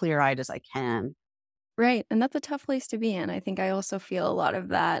 as clear-eyed as I can. Right. And that's a tough place to be in. I think I also feel a lot of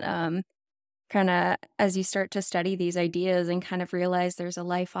that kind of as you start to study these ideas and kind of realize there's a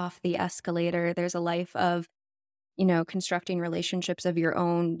life off the escalator, there's a life of constructing relationships of your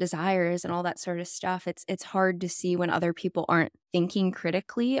own desires and all that sort of stuff. It's hard to see when other people aren't thinking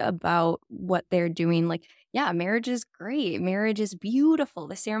critically about what they're doing. Like, yeah, marriage is great. Marriage is beautiful.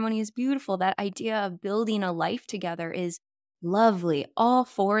 The ceremony is beautiful. That idea of building a life together is lovely. All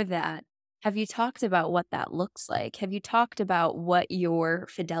for that. Have you talked about what that looks like? Have you talked about what your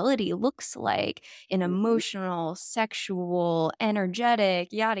fidelity looks like in Mhm. emotional, sexual,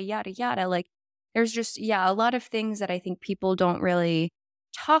 energetic, yada, yada, yada? Like, there's just, yeah, a lot of things that I think people don't really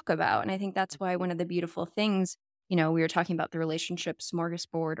talk about. And I think that's why one of the beautiful things, we were talking about the relationship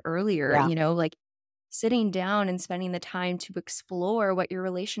smorgasbord earlier, Yeah. like sitting down and spending the time to explore what your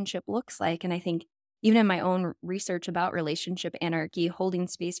relationship looks like. And I think even in my own research about relationship anarchy, holding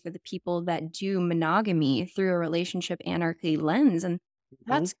space for the people that do monogamy through a relationship anarchy lens. And Mhm.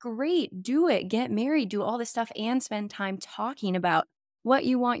 that's great. Do it, get married, do all this stuff, and spend time talking about what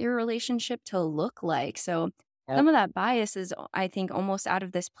you want your relationship to look like. So Yep. some of that bias is, I think, almost out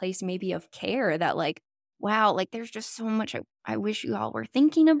of this place maybe of care that like, wow, like there's just so much I wish you all were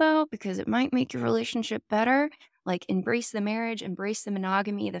thinking about because it might make your relationship better. Like embrace the marriage, embrace the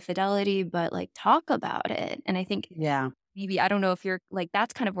monogamy, the fidelity, but like talk about it. And I think Yeah. maybe I don't know if you're like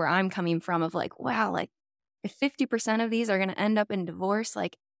that's kind of where I'm coming from of like, wow, like if 50% of these are going to end up in divorce,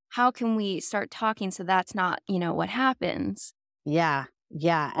 like how can we start talking so that's not, what happens? Yeah.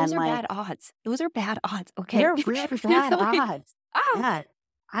 Yeah. Those And are like, bad odds. Those are bad odds, okay? they're really bad Like, odds. oh, Yeah.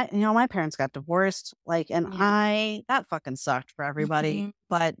 My parents got divorced, and yeah. that fucking sucked for everybody. Mhm.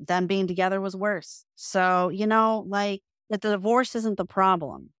 But them being together was worse. So, that the divorce isn't the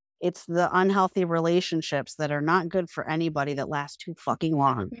problem. It's the unhealthy relationships that are not good for anybody that last too fucking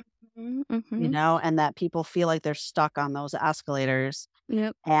long, Mhm, mhm. and that people feel like they're stuck on those escalators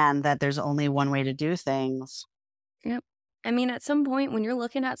Yep, and that there's only one way to do things. yep. I mean, at some point when you're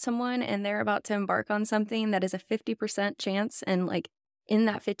looking at someone and they're about to embark on something that is a 50% chance, and like in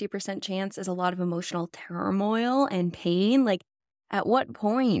that 50% chance is a lot of emotional turmoil and pain, like at what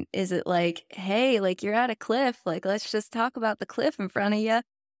point is it like, hey, like you're at a cliff, like let's just talk about the cliff in front of you?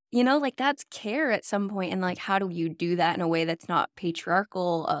 Like that's care at some point. And like, how do you do that in a way that's not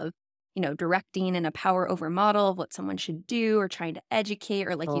patriarchal of, directing in a power over model of what someone should do or trying to educate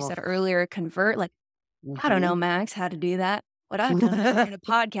or like you Oh, said earlier, convert? Like, I don't mhm. know, Max, how to do that. What I've done is in a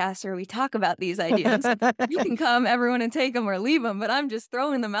podcast where we talk about these ideas. You can come, everyone, and take them or leave them, but I'm just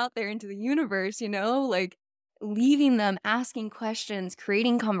throwing them out there into the universe, like leaving them, asking questions,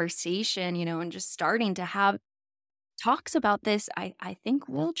 creating conversation, and just starting to have talks about this, I think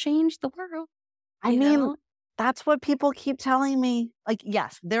will change the world, I you mean, know? that's what people keep telling me. Like,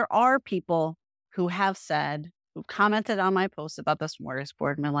 yes, there are people who have said, who commented on my post about the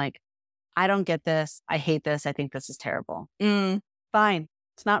smorgasbord and been like, I don't get this. I hate this. I think this is terrible. Mm. Fine.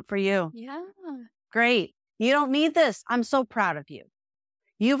 It's not for you. Yeah. Great. You don't need this. I'm so proud of you.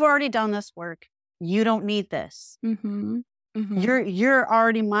 You've already done this work. You don't need this. Mm-hmm. Mm-hmm. You're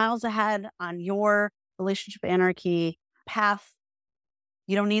already miles ahead on your relationship anarchy path.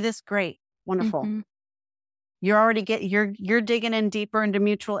 You don't need this. Great. Wonderful. Mm-hmm. You're digging in deeper into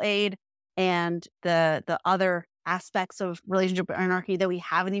mutual aid and the other aspects of relationship anarchy that we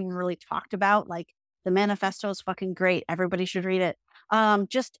haven't even really talked about. Like the manifesto is fucking great. Everybody should read it.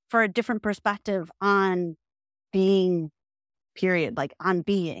 Just for a different perspective on being, period, like on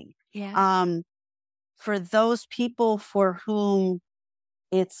being. Yeah. Um, for those people for whom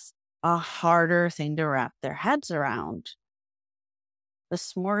it's a harder thing to wrap their heads around, the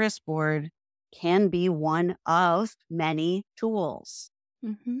smorgasbord can be one of many tools,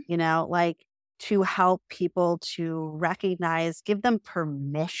 Mm-hmm. like to help people to recognize, give them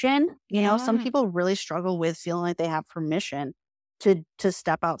permission. Some Yeah. people really struggle with feeling like they have permission to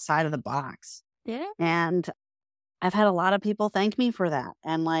step outside of the box. Yeah. And I've had a lot of people thank me for that.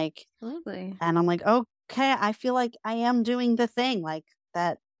 Absolutely. And I'm like, okay, I feel like I am doing the thing, like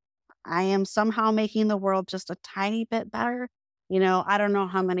that I am somehow making the world just a tiny bit better. I don't know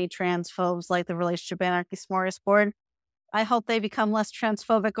how many transphobes like the relationship anarchy smorgasbord. I hope they become less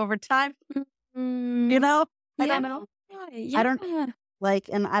transphobic over time. You Mm, know, I yeah, don't know. I don't yeah,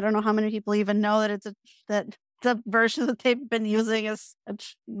 and I don't know how many people even know that that the version that they've been using is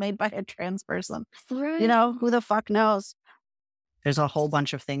made by a trans person. right. Who the fuck knows? There's a whole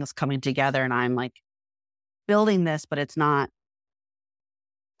bunch of things coming together, and I'm like building this, but it's not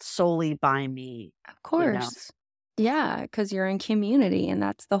solely by me, Of you know. course. Yeah, because you're in community, and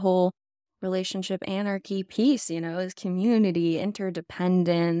that's the whole relationship anarchy piece, is community,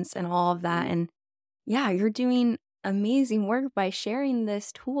 interdependence, and all of that. Mhm. And yeah, you're doing amazing work by sharing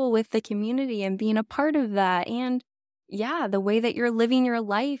this tool with the community and being a part of that. And yeah, the way that you're living your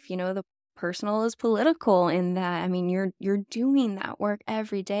life, the personal is political in that. I mean, you're doing that work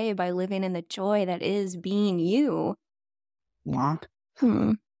every day by living in the joy that is being you. Yeah.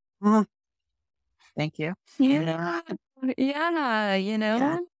 Hmm. Uh, Thank you. Yeah. Yeah,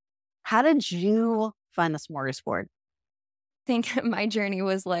 Yeah. How did you find the smorgasbord? think my journey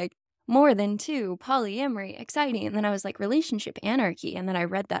was like more than two, polyamory, exciting. And then I was like, relationship anarchy. And then I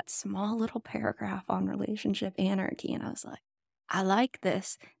read that small little paragraph on relationship anarchy. And I was like, I like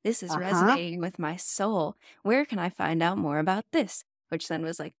this. This is Uh-huh. resonating with my soul. Where can I find out more about this? Which then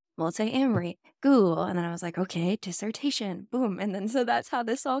was like, multi-amory, Google. And then I was like, okay, dissertation, boom. And then so that's how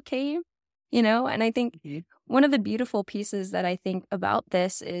this all came, And I think Mhm. one of the beautiful pieces that I think about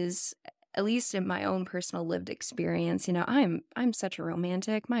this is, at least in my own personal lived experience, I'm such a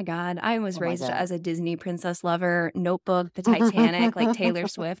romantic. My God, I was Oh my raised God. as a Disney princess lover, Notebook, The Titanic, like Taylor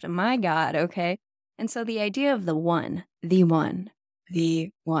Swift. My God, okay. And so the idea of the one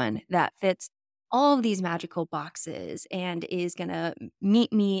that fits all of these magical boxes and is gonna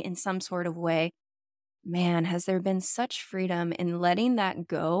meet me in some sort of way. Man, has there been such freedom in letting that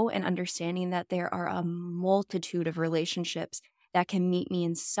go and understanding that there are a multitude of relationships that can meet me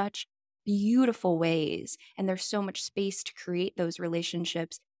in such beautiful ways. And there's so much space to create those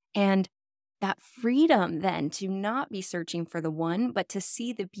relationships. And that freedom then to not be searching for the one, but to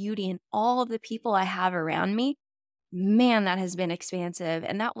see the beauty in all of the people I have around me. Man, that has been expansive,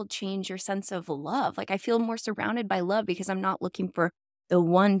 and that will change your sense of love. Like, I feel more surrounded by love because I'm not looking for the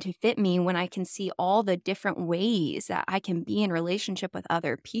one to fit me when I can see all the different ways that I can be in relationship with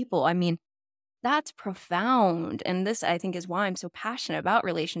other people. I mean, that's profound. And this, I think, is why I'm so passionate about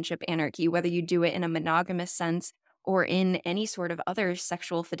relationship anarchy, whether you do it in a monogamous sense or in any sort of other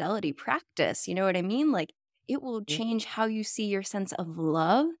sexual fidelity practice. You know what I mean? Like, it will change how you see your sense of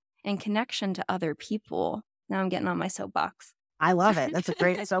love and connection to other people. Now I'm getting on my soapbox. I love it. That's a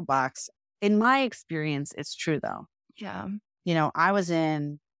great soapbox. In my experience, it's true though. Yeah. I was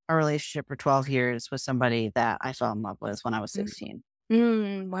in a relationship for 12 years with somebody that I fell in love with when I was Mm. 16.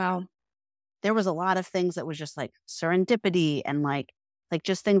 Wow. There was a lot of things that was just like serendipity and like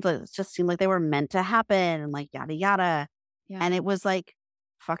just things that just seemed like they were meant to happen and like yada yada. Yeah. And it was like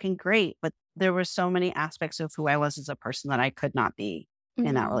fucking great. But there were so many aspects of who I was as a person that I could not be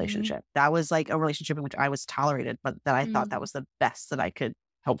in that Mhm. relationship. That was like a relationship in which I was tolerated, but that I thought that Mhm. was the best that I could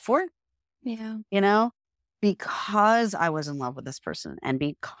hope for, Yeah. you know, because I was in love with this person and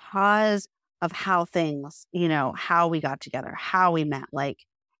because of how things, how we got together, how we met. Like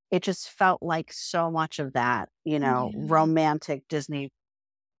it just felt like so much of that, Yeah. romantic Disney Yep.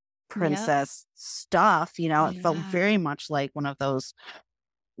 princess stuff, it felt Yeah. very much like one of those,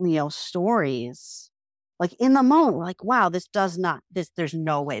 stories. Like in the moment, we're like, wow, there's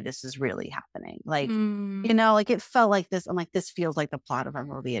no way this is really happening. Like, Mm. like it felt like this. I'm like, this feels like the plot of a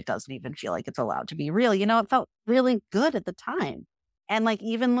movie. It doesn't even feel like it's allowed to be real. It felt really good at the time. And like,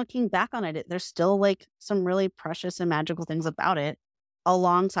 even looking back on it, there's still like some really precious and magical things about it,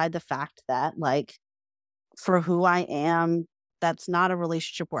 alongside the fact that like, for who I am, that's not a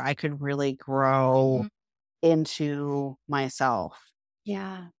relationship where I could really grow Mm. into myself.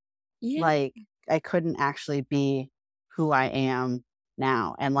 Yeah. Yeah. Like, I couldn't actually be who I am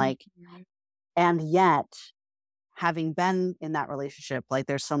now. And like, Mhm. and yet, having been in that relationship, like,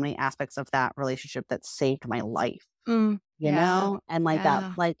 there's so many aspects of that relationship that saved my life, Yeah. And like that,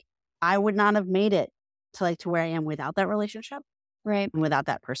 Yeah. like, I would not have made it to where I am without that relationship Right. and without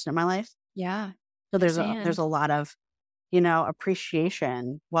that person in my life. Yeah. So Yes, there's and. a lot of,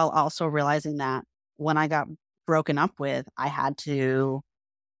 appreciation, while also realizing that when I got broken up with, I had to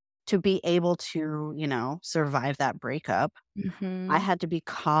be able to, survive that breakup. I Mhm. had to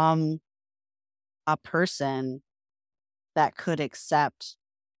become a person that could accept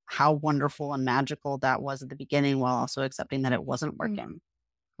how wonderful and magical that was at the beginning, while also accepting that it wasn't Mm. working.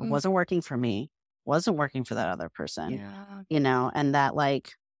 It Mm. wasn't working for me, wasn't working for that other person, Yeah. and that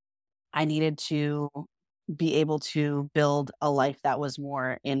like I needed to be able to build a life that was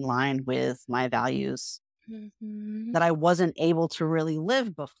more in line with my values Mhm. that I wasn't able to really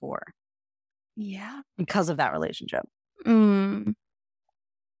live before Yeah. because of that relationship. Mm.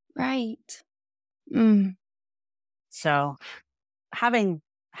 Right. Mm. So, having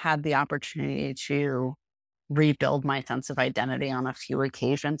had the opportunity to rebuild my sense of identity on a few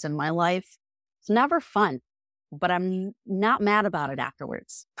occasions in my life, it's never fun. but I'm not mad about it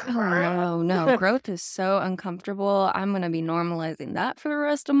afterwards. Oh, no. Growth is so uncomfortable. I'm going to be normalizing that for the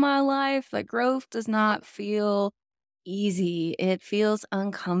rest of my life. Like, growth does not feel easy. It feels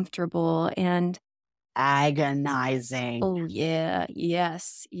uncomfortable. And Agonizing. oh, yeah.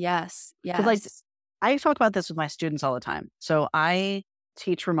 Yes. Yes. Because, like, Yes. I talk about this with my students all the time. So I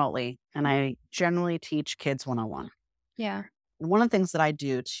teach remotely and I generally teach kids one-on-one. Yeah. One of the things that I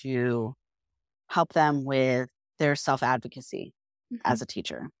do to help them with their self-advocacy Mhm. as a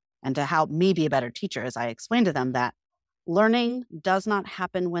teacher and to help me be a better teacher is I explain to them that learning does not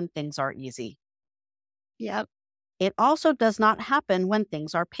happen when things are easy. Yep. It also does not happen when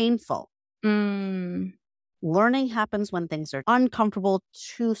things are painful. Mm. Learning happens when things are uncomfortable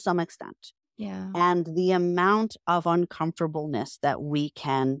to some extent. Yeah. And the amount of uncomfortableness that we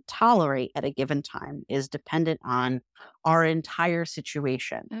can tolerate at a given time is dependent on our entire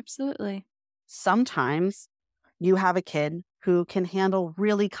situation. Absolutely. Sometimes you have a kid who can handle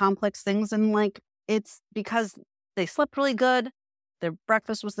really complex things, and like it's because they slept really good, their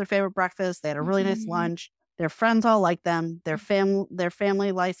breakfast was their favorite breakfast, they had a really nice Mhm. lunch, their friends all like them, their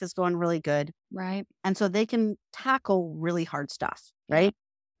family life is going really good, Right. and so they can tackle really hard stuff, Yeah. right?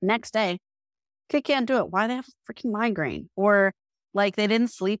 Next day, kid can't do it. Why they have a freaking migraine? Or like they didn't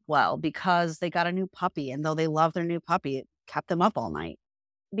sleep well because they got a new puppy, and though they love their new puppy, it kept them up all night.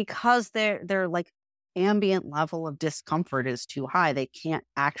 Because their like ambient level of discomfort is too high, they can't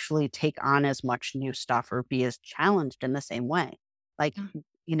actually take on as much new stuff or be as challenged in the same way. Like,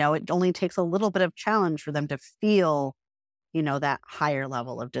 Yeah. it only takes a little bit of challenge for them to feel, that higher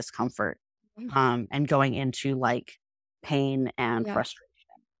level of discomfort, Mm. and going into like pain and Yeah. frustration.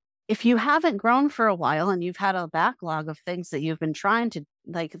 If you haven't grown for a while and you've had a backlog of things that you've been trying to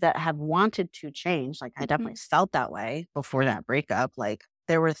like that have wanted to change, like I definitely Mhm. felt that way before that breakup. Like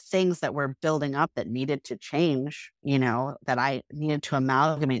there were things that were building up that needed to change, that I needed to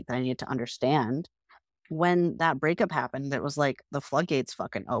amalgamate, that I needed to understand. When that breakup happened, it was like the floodgates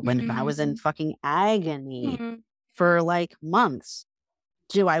fucking opened and I was in Mhm. fucking agony Mhm. for like months.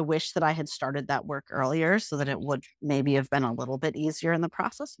 Do I wish that I had started that work earlier so that it would maybe have been a little bit easier in the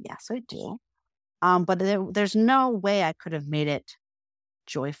process? Yes, I do. But there's no way I could have made it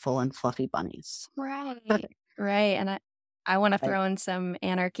joyful and fluffy bunnies. Right. Right. And I want to Like, throw in some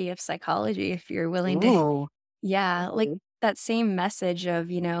anarchy of psychology if you're willing to. ooh, Yeah. Like okay. that same message of,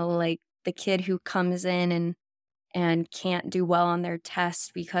 like the kid who comes in and can't do well on their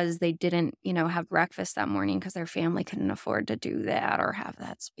test because they didn't, have breakfast that morning because their family couldn't afford to do that or have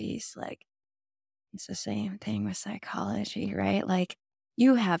that space. Like it's the same thing with psychology, right? Like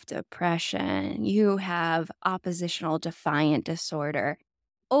you have depression, you have oppositional defiant disorder.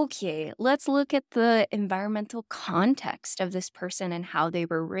 Okay, let's look at the environmental context of this person and how they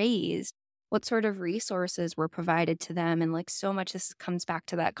were raised. What sort of resources were provided to them? And like so much, this comes back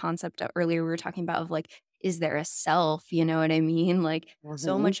to that concept that earlier we were talking about of like, is there a self? You know what I mean? Like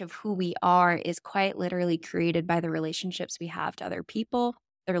so Mhm. much of who we are is quite literally created by the relationships we have to other people,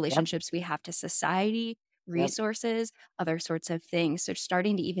 the Yep, relationships we have to society, yep. resources, other sorts of things. So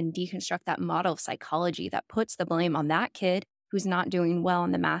starting to even deconstruct that model of psychology that puts the blame on that kid who's not doing well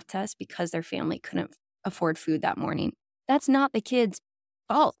on the math test because their family couldn't afford food that morning. That's not the kid's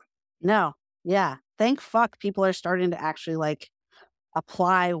fault. No, yeah. Thank fuck people are starting to actually like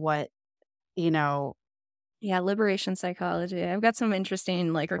apply what, you know. Yeah, liberation psychology. I've got some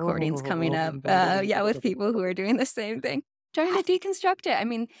interesting like recordings coming up. Yeah, with people who are doing the same thing, trying to deconstruct it. I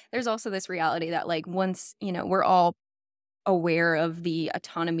mean, there's also this reality that like once, we're all aware of the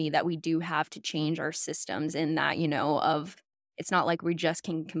autonomy that we do have to change our systems in that, of it's not like we just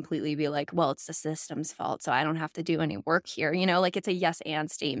can completely be like, well, it's the system's fault, so I don't have to do any work here. Like it's a yes and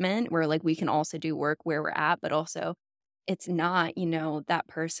statement where like we can also do work where we're at, but also it's not, that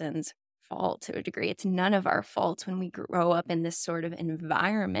person's fault to a degree. It's none of our faults when we grow up in this sort of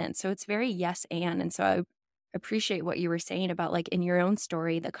environment. So it's very yes and so I appreciate what you were saying about like in your own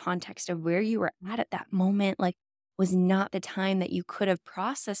story, the context of where you were at that moment, like was not the time that you could have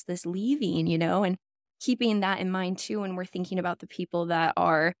processed this leaving, and keeping that in mind too when we're thinking about the people that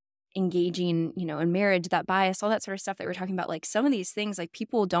are engaging, in marriage, that bias, all that sort of stuff that we're talking about. Like some of these things, like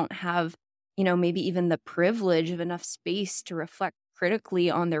people don't have, maybe even the privilege of enough space to reflect critically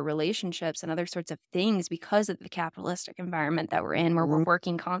on their relationships and other sorts of things because of the capitalistic environment that we're in, where we're Mhm,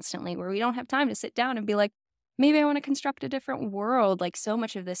 working constantly, where we don't have time to sit down and be like, maybe I want to construct a different world. Like so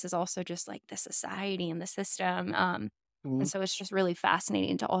much of this is also just like the society and the system. And mhm, so it's just really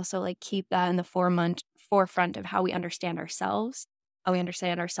fascinating to also like keep that in the forefront of how we understand ourselves, how we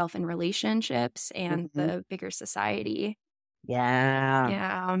understand ourselves in relationships and mhm. the bigger society. Yeah.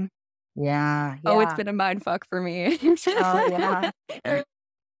 Yeah. Yeah. Oh, it's Yeah. been a mind fuck for me. Oh, yeah.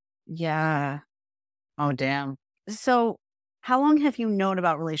 Yeah. Oh, damn. So, how long have you known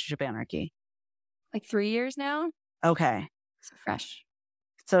about relationship anarchy? Like 3 years now? Okay. So fresh.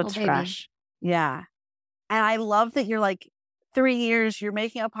 So Oh, it's baby. fresh. Yeah. And I love that you're like 3 years, you're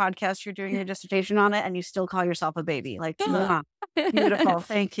making a podcast, you're doing your dissertation on it, and you still call yourself a baby. Like, mwah, beautiful.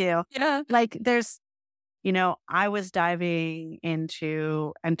 Thank you. Yeah. Like, I was diving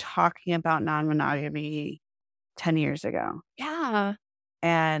into and talking about non-monogamy 10 years ago Yeah.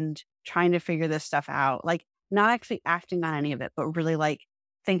 and trying to figure this stuff out. Like, not actually acting on any of it, but really like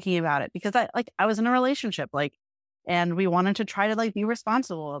thinking about it because I was in a relationship, like, and we wanted to try to like be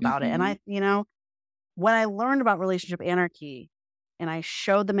responsible about it. And Mhm. when I learned about relationship anarchy and I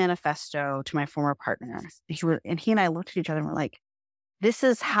showed the manifesto to my former partner, he and I looked at each other and were like, this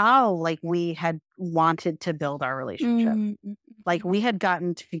is how like we had wanted to build our relationship. Mm. Like we had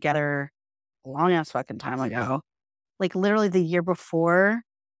gotten together a long ass fucking time ago, like literally the year before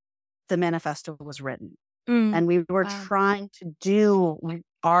the manifesto was written. Mm. And we were Wow. trying to do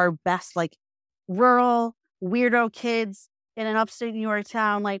our best, like rural weirdo kids in an upstate New York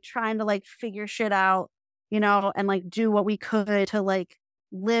town, like trying to like figure shit out, and like do what we could to like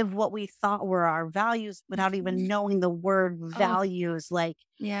live what we thought were our values without even knowing the word Oh, values, like,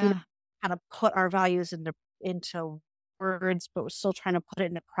 yeah. how to put our values into words, but we're still trying to put it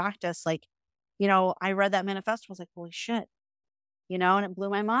into practice. Like, I read that manifesto, I was like, holy shit, and it blew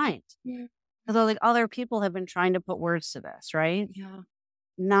my mind. Yeah. Although like other people have been trying to put words to this, right? Yeah.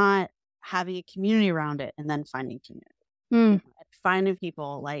 Not having a community around it and then finding community. Mm. Finding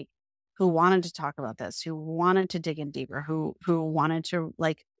people like who wanted to talk about this, who wanted to dig in deeper, who wanted to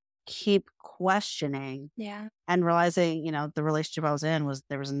like keep questioning Yeah. and realizing, the relationship I was in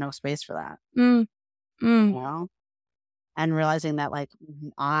there was no space for that, Mm. you Mm. know? And realizing that like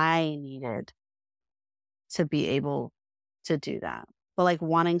I needed to be able to do that. But like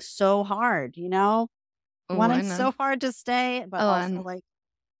wanting so hard, Oh, I wanting know. so hard to stay, but Oh, also like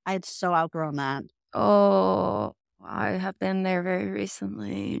I had so outgrown that. Oh, I have been there very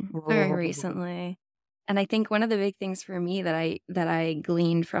recently. Very Oh, recently. And I think one of the big things for me that I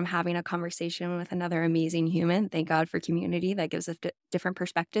gleaned from having a conversation with another amazing human, thank God for community that gives us different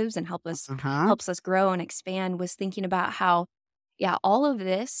perspectives and uh-huh. helps us grow and expand, was thinking about how, yeah, all of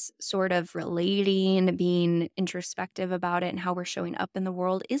this sort of relating, being introspective about it, and how we're showing up in the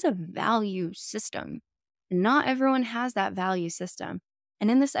world is a value system. Not everyone has that value system. And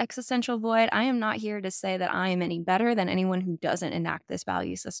in this existential void, I am not here to say that I am any better than anyone who doesn't enact this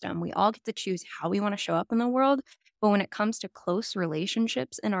value system. We all get to choose how we want to show up in the world. But when it comes to close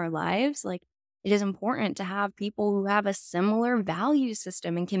relationships in our lives, like, it is important to have people who have a similar value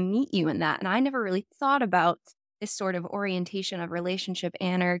system and can meet you in that. And I never really thought about this sort of orientation of relationship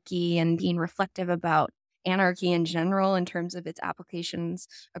anarchy and being reflective about anarchy in general in terms of its applications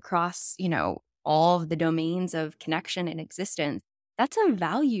across, all of the domains of connection and existence. That's a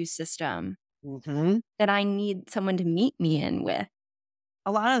value system Mm-hmm. that I need someone to meet me in with.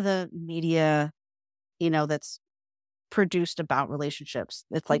 A lot of the media, that's produced about relationships,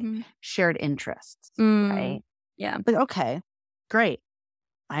 it's like Mhm. shared interests, right? Mm. Yeah. But okay, great.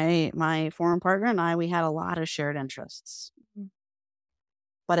 My former partner and I, we had a lot of shared interests. Mhm.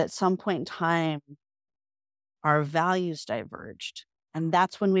 But at some point in time, our values diverged. And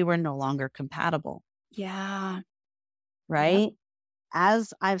that's when we were no longer compatible, Yeah. Yep. right?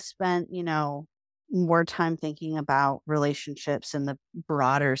 As I've spent, more time thinking about relationships in the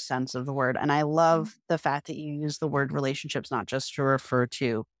broader sense of the word. And I love the fact that you use the word relationships, not just to refer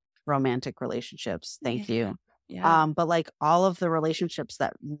to romantic relationships. Thank Yeah. you. Yeah. But like all of the relationships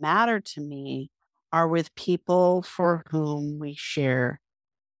that matter to me are with people for whom we share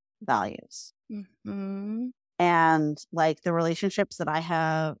values. Mhm. And like the relationships that I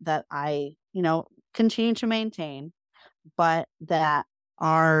have that I, continue to maintain, but that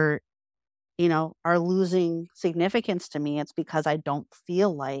are, are losing significance to me, it's because I don't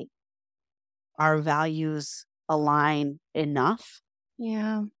feel like our values align enough,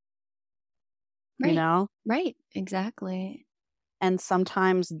 Yeah. you Right. know? Right. Exactly. And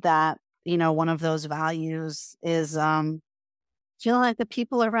sometimes that, one of those values is feeling like the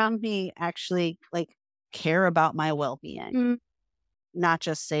people around me actually like care about my well-being, Mm. not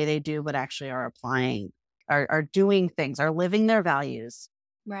just say they do, but actually are applying, are doing things, are living their values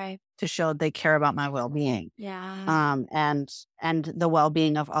Right. to show they care about my well-being. Yeah. And the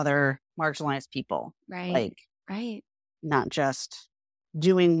well-being of other marginalized people, Right. like Right. not just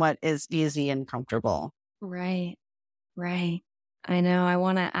doing what is easy and comfortable. Right. Right. I know. I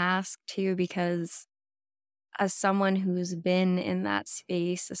want to ask too, because as someone who's been in that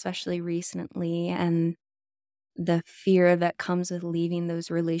space, especially recently, and the fear that comes with leaving those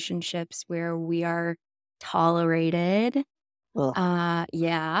relationships where we are tolerated. Ugh.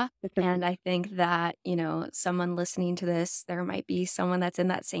 Yeah. And I think that, someone listening to this, there might be someone that's in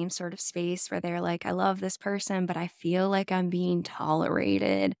that same sort of space where they're like, I love this person, but I feel like I'm being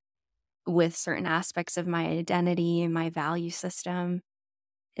tolerated with certain aspects of my identity and my value system.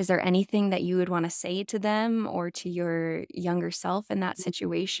 Is there anything that you would want to say to them or to your younger self in that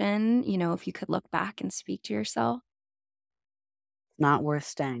situation? If you could look back and speak to yourself? Not worth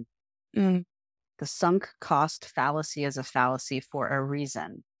staying. Mm. The sunk cost fallacy is a fallacy for a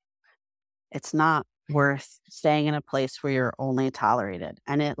reason. It's not worth staying in a place where you're only tolerated.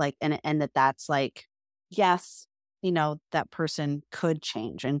 And that's like, yes, that person could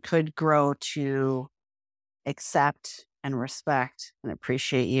change and could grow to accept and respect and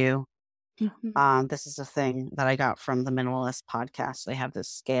appreciate you. Mhm. This is a thing that I got from the Minimalist podcast. They have this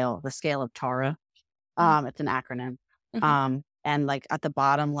scale, the scale of Tara. Mm. It's an acronym. Mhm. And like at the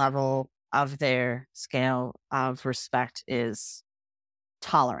bottom level of their scale of respect is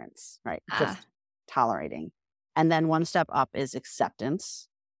tolerance, right? Ah. Just tolerating. And then one step up is acceptance,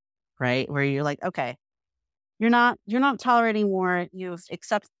 right? Where you're like, okay, you're not tolerating more. You've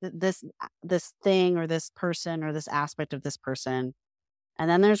accepted this thing or this person or this aspect of this person. And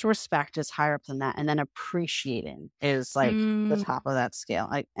then there's respect is higher up than that. And then appreciating is like the Mm. top of that scale.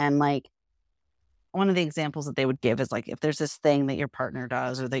 Like one of the examples that they would give is like if there's this thing that your partner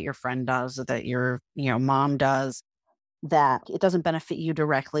does or that your friend does or that your mom does that it doesn't benefit you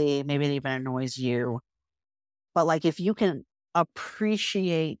directly, maybe it even annoys you, but like if you can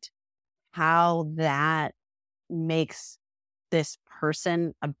appreciate how that makes this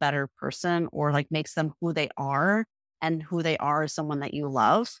person a better person or like makes them who they are and who they are is someone that you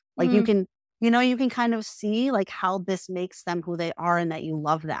love, like Mm. you can kind of see like how this makes them who they are and that you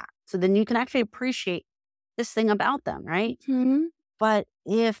love that, so then you can actually appreciate this thing about them, right? Mhm. But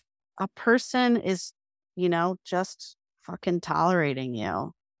if a person is just fucking tolerating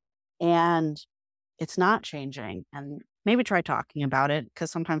you and it's not changing, and maybe try talking about it,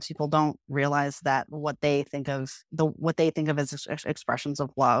 because sometimes people don't realize that what they think of as expressions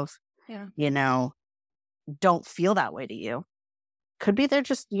of love, Yeah. you know, don't feel that way to you. Could be they're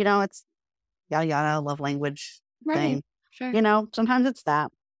just, it's yada yada love language Right. thing. Sure. Sometimes it's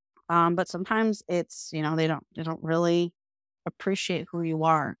that. But sometimes it's, they don't really appreciate who you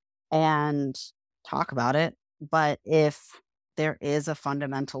are and talk about it. But if there is a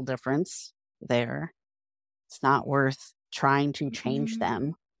fundamental difference there, it's not worth trying to change Mhm.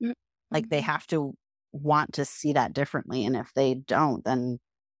 them. Mm. Like they Mhm. have to want to see that differently. And if they don't, then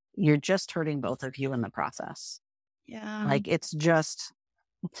you're just hurting both of you in the process. Yeah. Like it's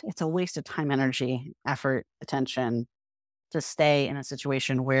a waste of time, energy, effort, attention to stay in a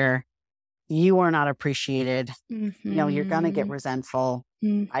situation where you are not appreciated. You're going to get Mhm. resentful.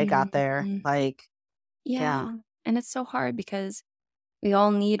 I got there. Mhm. Like, yeah. Yeah. And it's so hard because we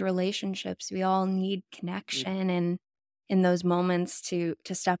all need relationships. We all need connection, and in those moments to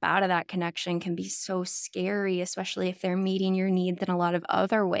step out of that connection can be so scary, especially if they're meeting your needs in a lot of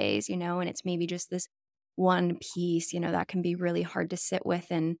other ways, and it's maybe just this one piece, that can be really hard to sit with,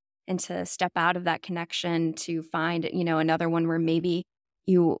 and to step out of that connection to find, another one where maybe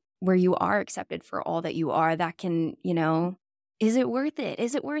where you are accepted for all that you are. That can, is it worth it?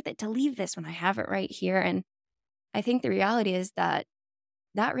 Is it worth it to leave this when I have it right here? And I think the reality is that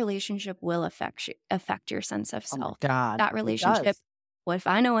that relationship will affect your sense of Oh my self. God. That It relationship, does. well, if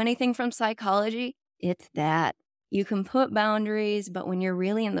I know anything from psychology, it's that. You can put boundaries, but when you're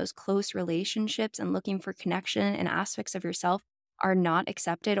really in those close relationships and looking for connection and aspects of yourself are not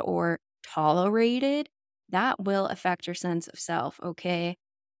accepted or tolerated, that will affect your sense of self, okay?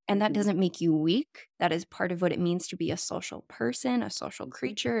 And that Mhm. doesn't make you weak. That is part of what it means to be a social person, a social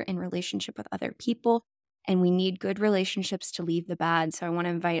creature in relationship with other people. And we need good relationships to leave the bad. So I want to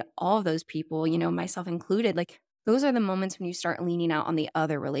invite all of those people, myself included, like those are the moments when you start leaning out on the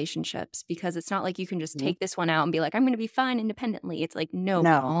other relationships, because it's not like you can just Mhm. take this one out and be like, I'm going to be fine independently. It's like, no, we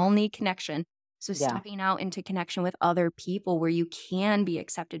No. all need connection. So Yeah. stepping out into connection with other people where you can be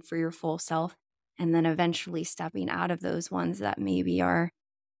accepted for your full self, and then eventually stepping out of those ones that maybe are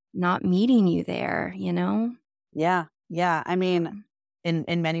not meeting you there? Yeah. Yeah. I mean, Um,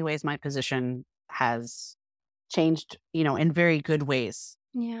 in many ways, my position has changed, in very good ways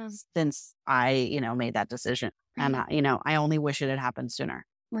Yeah, since I, made that decision. And, right, I only wish it had happened sooner,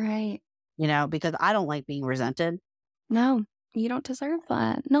 right. because I don't like being resented. No, you don't deserve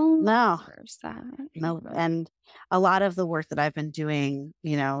that. No one No, deserves that. no. But And a lot of the work that I've been doing,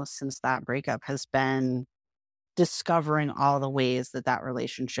 since that breakup has been discovering all the ways that that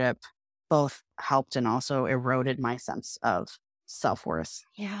relationship both helped and also eroded my sense of self-worth.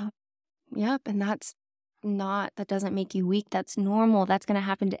 Yeah. Yep. And that doesn't make you weak. That's normal. That's going to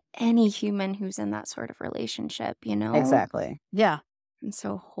happen to any human who's in that sort of relationship, Exactly. Yeah. And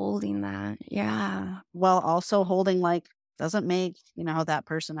so holding that, yeah. While also holding doesn't make, that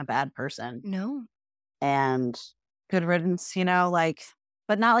person a bad person. No. And good riddance,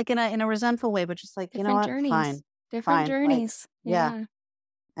 but not in a resentful way, but just Different what? journeys. Fine. Different Fine. journeys. Yeah.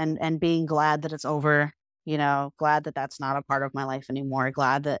 And being glad that it's over, glad that that's not a part of my life anymore.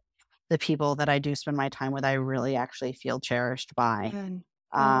 Glad that the people that I do spend my time with, I really actually feel cherished by. Good.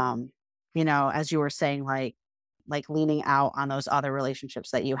 As you were saying, leaning out on those other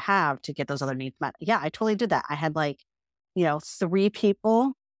relationships that you have to get those other needs met. Yeah, I totally did that. I had 3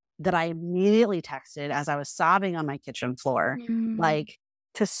 people that I immediately texted as I was sobbing on my kitchen floor,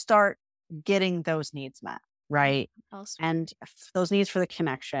 to start getting those needs met. Right. And those needs for the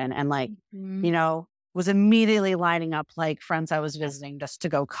connection and was immediately lining up friends I was visiting just to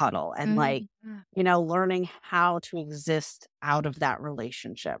go cuddle and learning how to exist out of that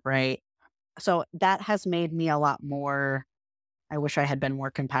relationship. Right. So that has made me a lot more, I wish I had been more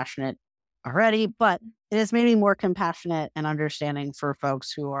compassionate already, but it has made me more compassionate and understanding for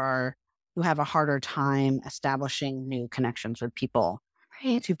folks who have a harder time establishing new connections with people.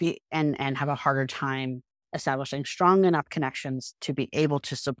 Right. To be and have a harder time establishing strong enough connections to be able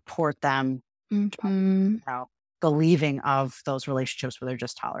to support them, the leaving of those relationships where they're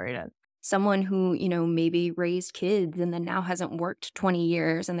just tolerated. Someone who, maybe raised kids and then now hasn't worked 20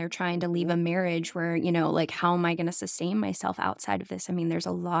 years and they're trying to leave a marriage where, how am I going to sustain myself outside of this? I mean, there's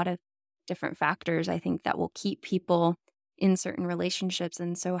a lot of different factors, I think, that will keep people in certain relationships.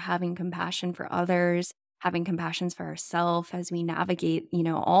 And so having compassion for others, having compassion for ourselves as we navigate,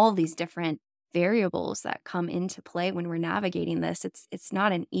 all these different variables that come into play when we're navigating this. It's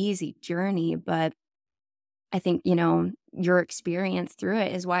not an easy journey, but I think, your experience through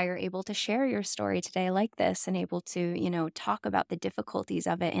it is why you're able to share your story today like this and able to, talk about the difficulties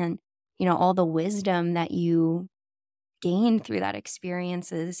of it and, all the wisdom that you gained through that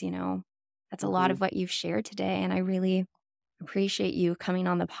experiences, that's a lot of what you've shared today. And I really appreciate you coming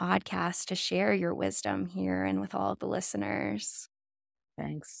on the podcast to share your wisdom here and with all of the listeners.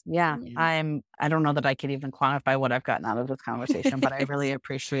 Thanks. Yeah. I don't know that I could even quantify what I've gotten out of this conversation, but I really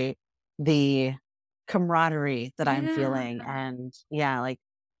appreciate the camaraderie that I'm feeling. And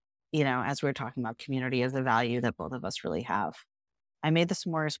as we were talking about, community is a value that both of us really have. I made the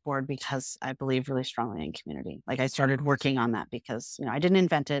Smorgasbord because I believe really strongly in community. I started working on that because, I didn't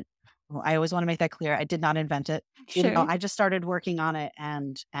invent it. I always want to make that clear. I did not invent it. Sure. I just started working on it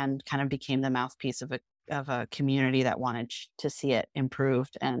and kind of became the mouthpiece of a community that wanted to see it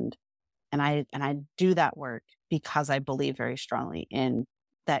improved. And I do that work because I believe very strongly in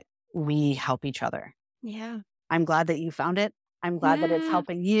that we help each other. Yeah. I'm glad that you found it. I'm glad that it's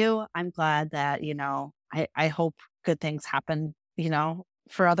helping you. I'm glad that, I hope good things happen,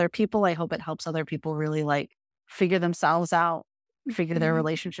 for other people. I hope it helps other people really figure themselves out, figure their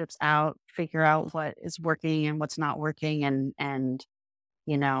relationships out, figure out what is working and what's not working. And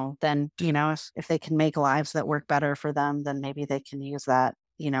then, if they can make lives that work better for them, then maybe they can use that,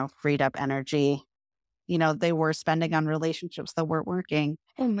 freed up energy, they were spending on relationships that weren't working.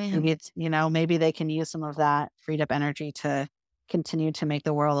 Oh man. Maybe it's, maybe they can use some of that freed up energy to continue to make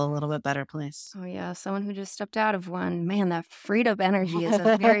the world a little bit better place. Oh yeah. Someone who just stepped out of one. Man, that freed up energy is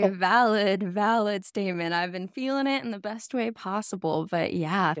a very valid statement. I've been feeling it in the best way possible. But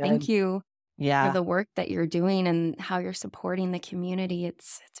yeah, thank you for the work that you're doing and how you're supporting the community.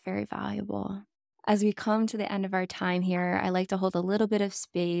 It's very valuable. As we come to the end of our time here, I like to hold a little bit of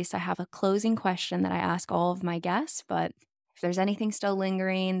space. I have a closing question that I ask all of my guests, but if there's anything still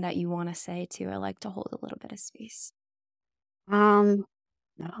lingering that you want to say too, I like to hold a little bit of space. No,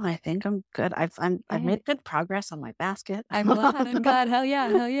 I think I'm good. I've made good progress on my basket. I'm glad. Hell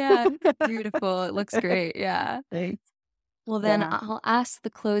yeah. Beautiful. It looks great. Yeah. Thanks. Well, then I'll ask the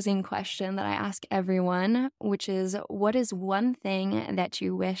closing question that I ask everyone, which is, what is one thing that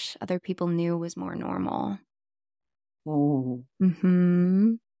you wish other people knew was more normal?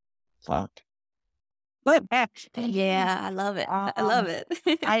 Fuck. Yeah, I love it. I love it.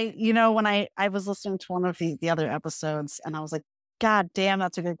 When I was listening to one of the other episodes and I was like, God damn,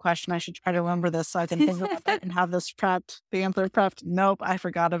 that's a good question. I should try to remember this so I can think about that and have this prepped, the answer prepped. Nope, I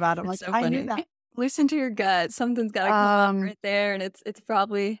forgot about it. I'm It's like, so I knew funny. that. Listen to your gut. Something's got to come up right there, and it's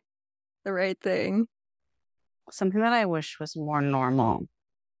probably the right thing. Something that I wish was more normal.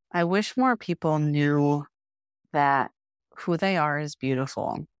 I wish more people knew that who they are is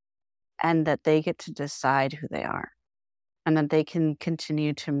beautiful and that they get to decide who they are, and that they can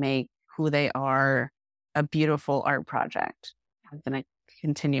continue to make who they are a beautiful art project. I'm going to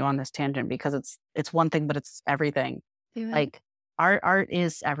continue on this tangent because it's one thing, but it's everything. Do it. Like art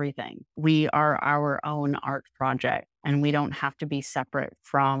is everything. We are our own art project, and we don't have to be separate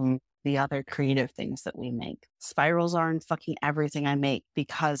from the other creative things that we make. Spirals are in fucking everything I make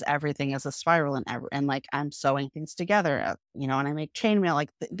because everything is a spiral, and like I'm sewing things together, and I make chainmail, like,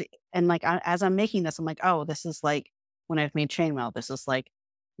 and like as I'm making this, I'm like, oh, this is like when I've made chainmail. This is like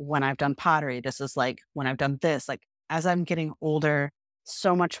when I've done pottery. This is like when I've done this. Like as I'm getting older,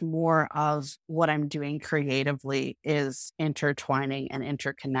 so much more of what I'm doing creatively is intertwining and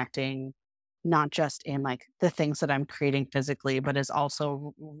interconnecting, not just in like the things that I'm creating physically, but is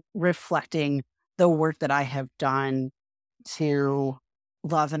also reflecting the work that I have done to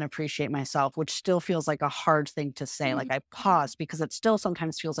love and appreciate myself, which still feels like a hard thing to say. Like I pause because it still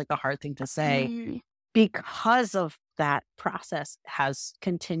sometimes feels like a hard thing to say because of that process has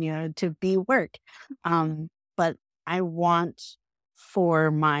continued to be work. But I want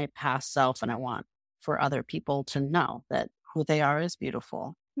for my past self, and I want for other people to know that who they are is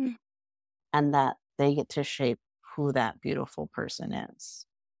beautiful and that they get to shape who that beautiful person is.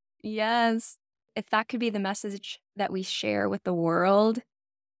 Yes. If that could be the message that we share with the world,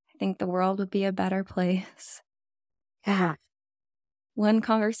 I think the world would be a better place. Yeah. One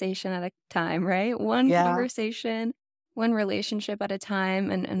conversation at a time, right? One Yeah. conversation, one relationship at a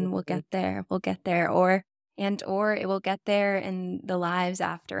time, and we'll get there. We'll get there. Or it will get there in the lives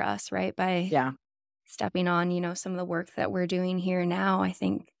after us, right? By stepping on, some of the work that we're doing here now. I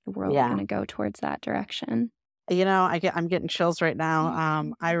think the world is going to go towards that direction. I'm getting chills right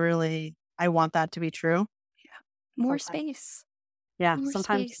now. I want that to be true. Yeah. More space. Yeah. More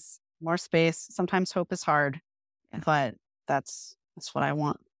sometimes space. More space. Sometimes hope is hard, but that's what I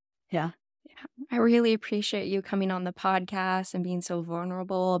want. Yeah. I really appreciate you coming on the podcast and being so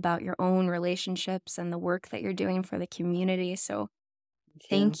vulnerable about your own relationships and the work that you're doing for the community. So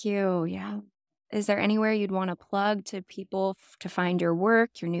thank you. Yeah. Is there anywhere you'd want to plug to people to find your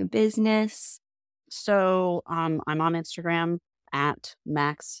work, your new business? So I'm on Instagram at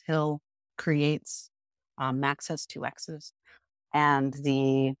Maxx Hill Creates. Maxx has 2 X's. And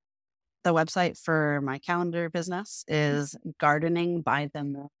the website for my calendar business is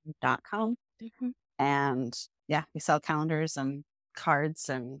gardeningbythemoon.com. And we sell calendars and cards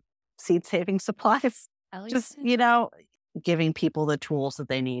and seed saving supplies. Just, giving people the tools that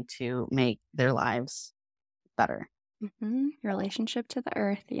they need to make their lives better. Your relationship to the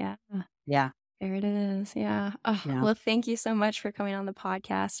earth. Yeah. Yeah. There it is. Yeah. Well, thank you so much for coming on the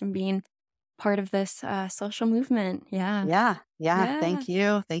podcast and being part of this social movement. Yeah. Thank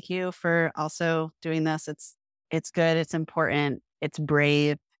you. Thank you for also doing this. It's good. It's important. It's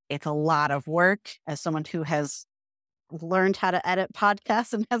brave. It's a lot of work. As someone who has learned how to edit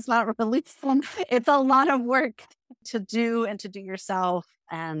podcasts and has not released them, it's a lot of work to do and to do yourself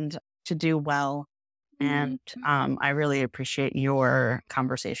and to do well. And I really appreciate your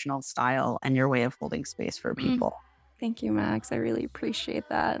conversational style and your way of holding space for people. Thank you, Maxx. I really appreciate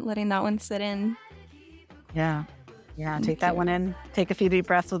that. Letting that one sit in. Yeah. Take that one in. Take a few deep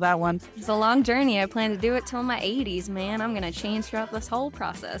breaths with that one. It's a long journey. I plan to do it till my 80s, man. I'm going to change throughout this whole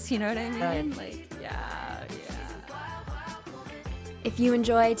process. You know what I mean? If you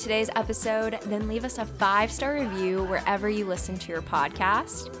enjoyed today's episode, then leave us a 5-star review wherever you listen to your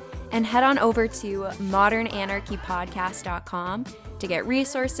podcast. And head on over to modernanarchypodcast.com to get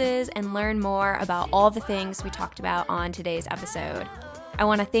resources and learn more about all the things we talked about on today's episode. I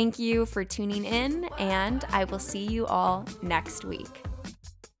want to thank you for tuning in, and I will see you all next week.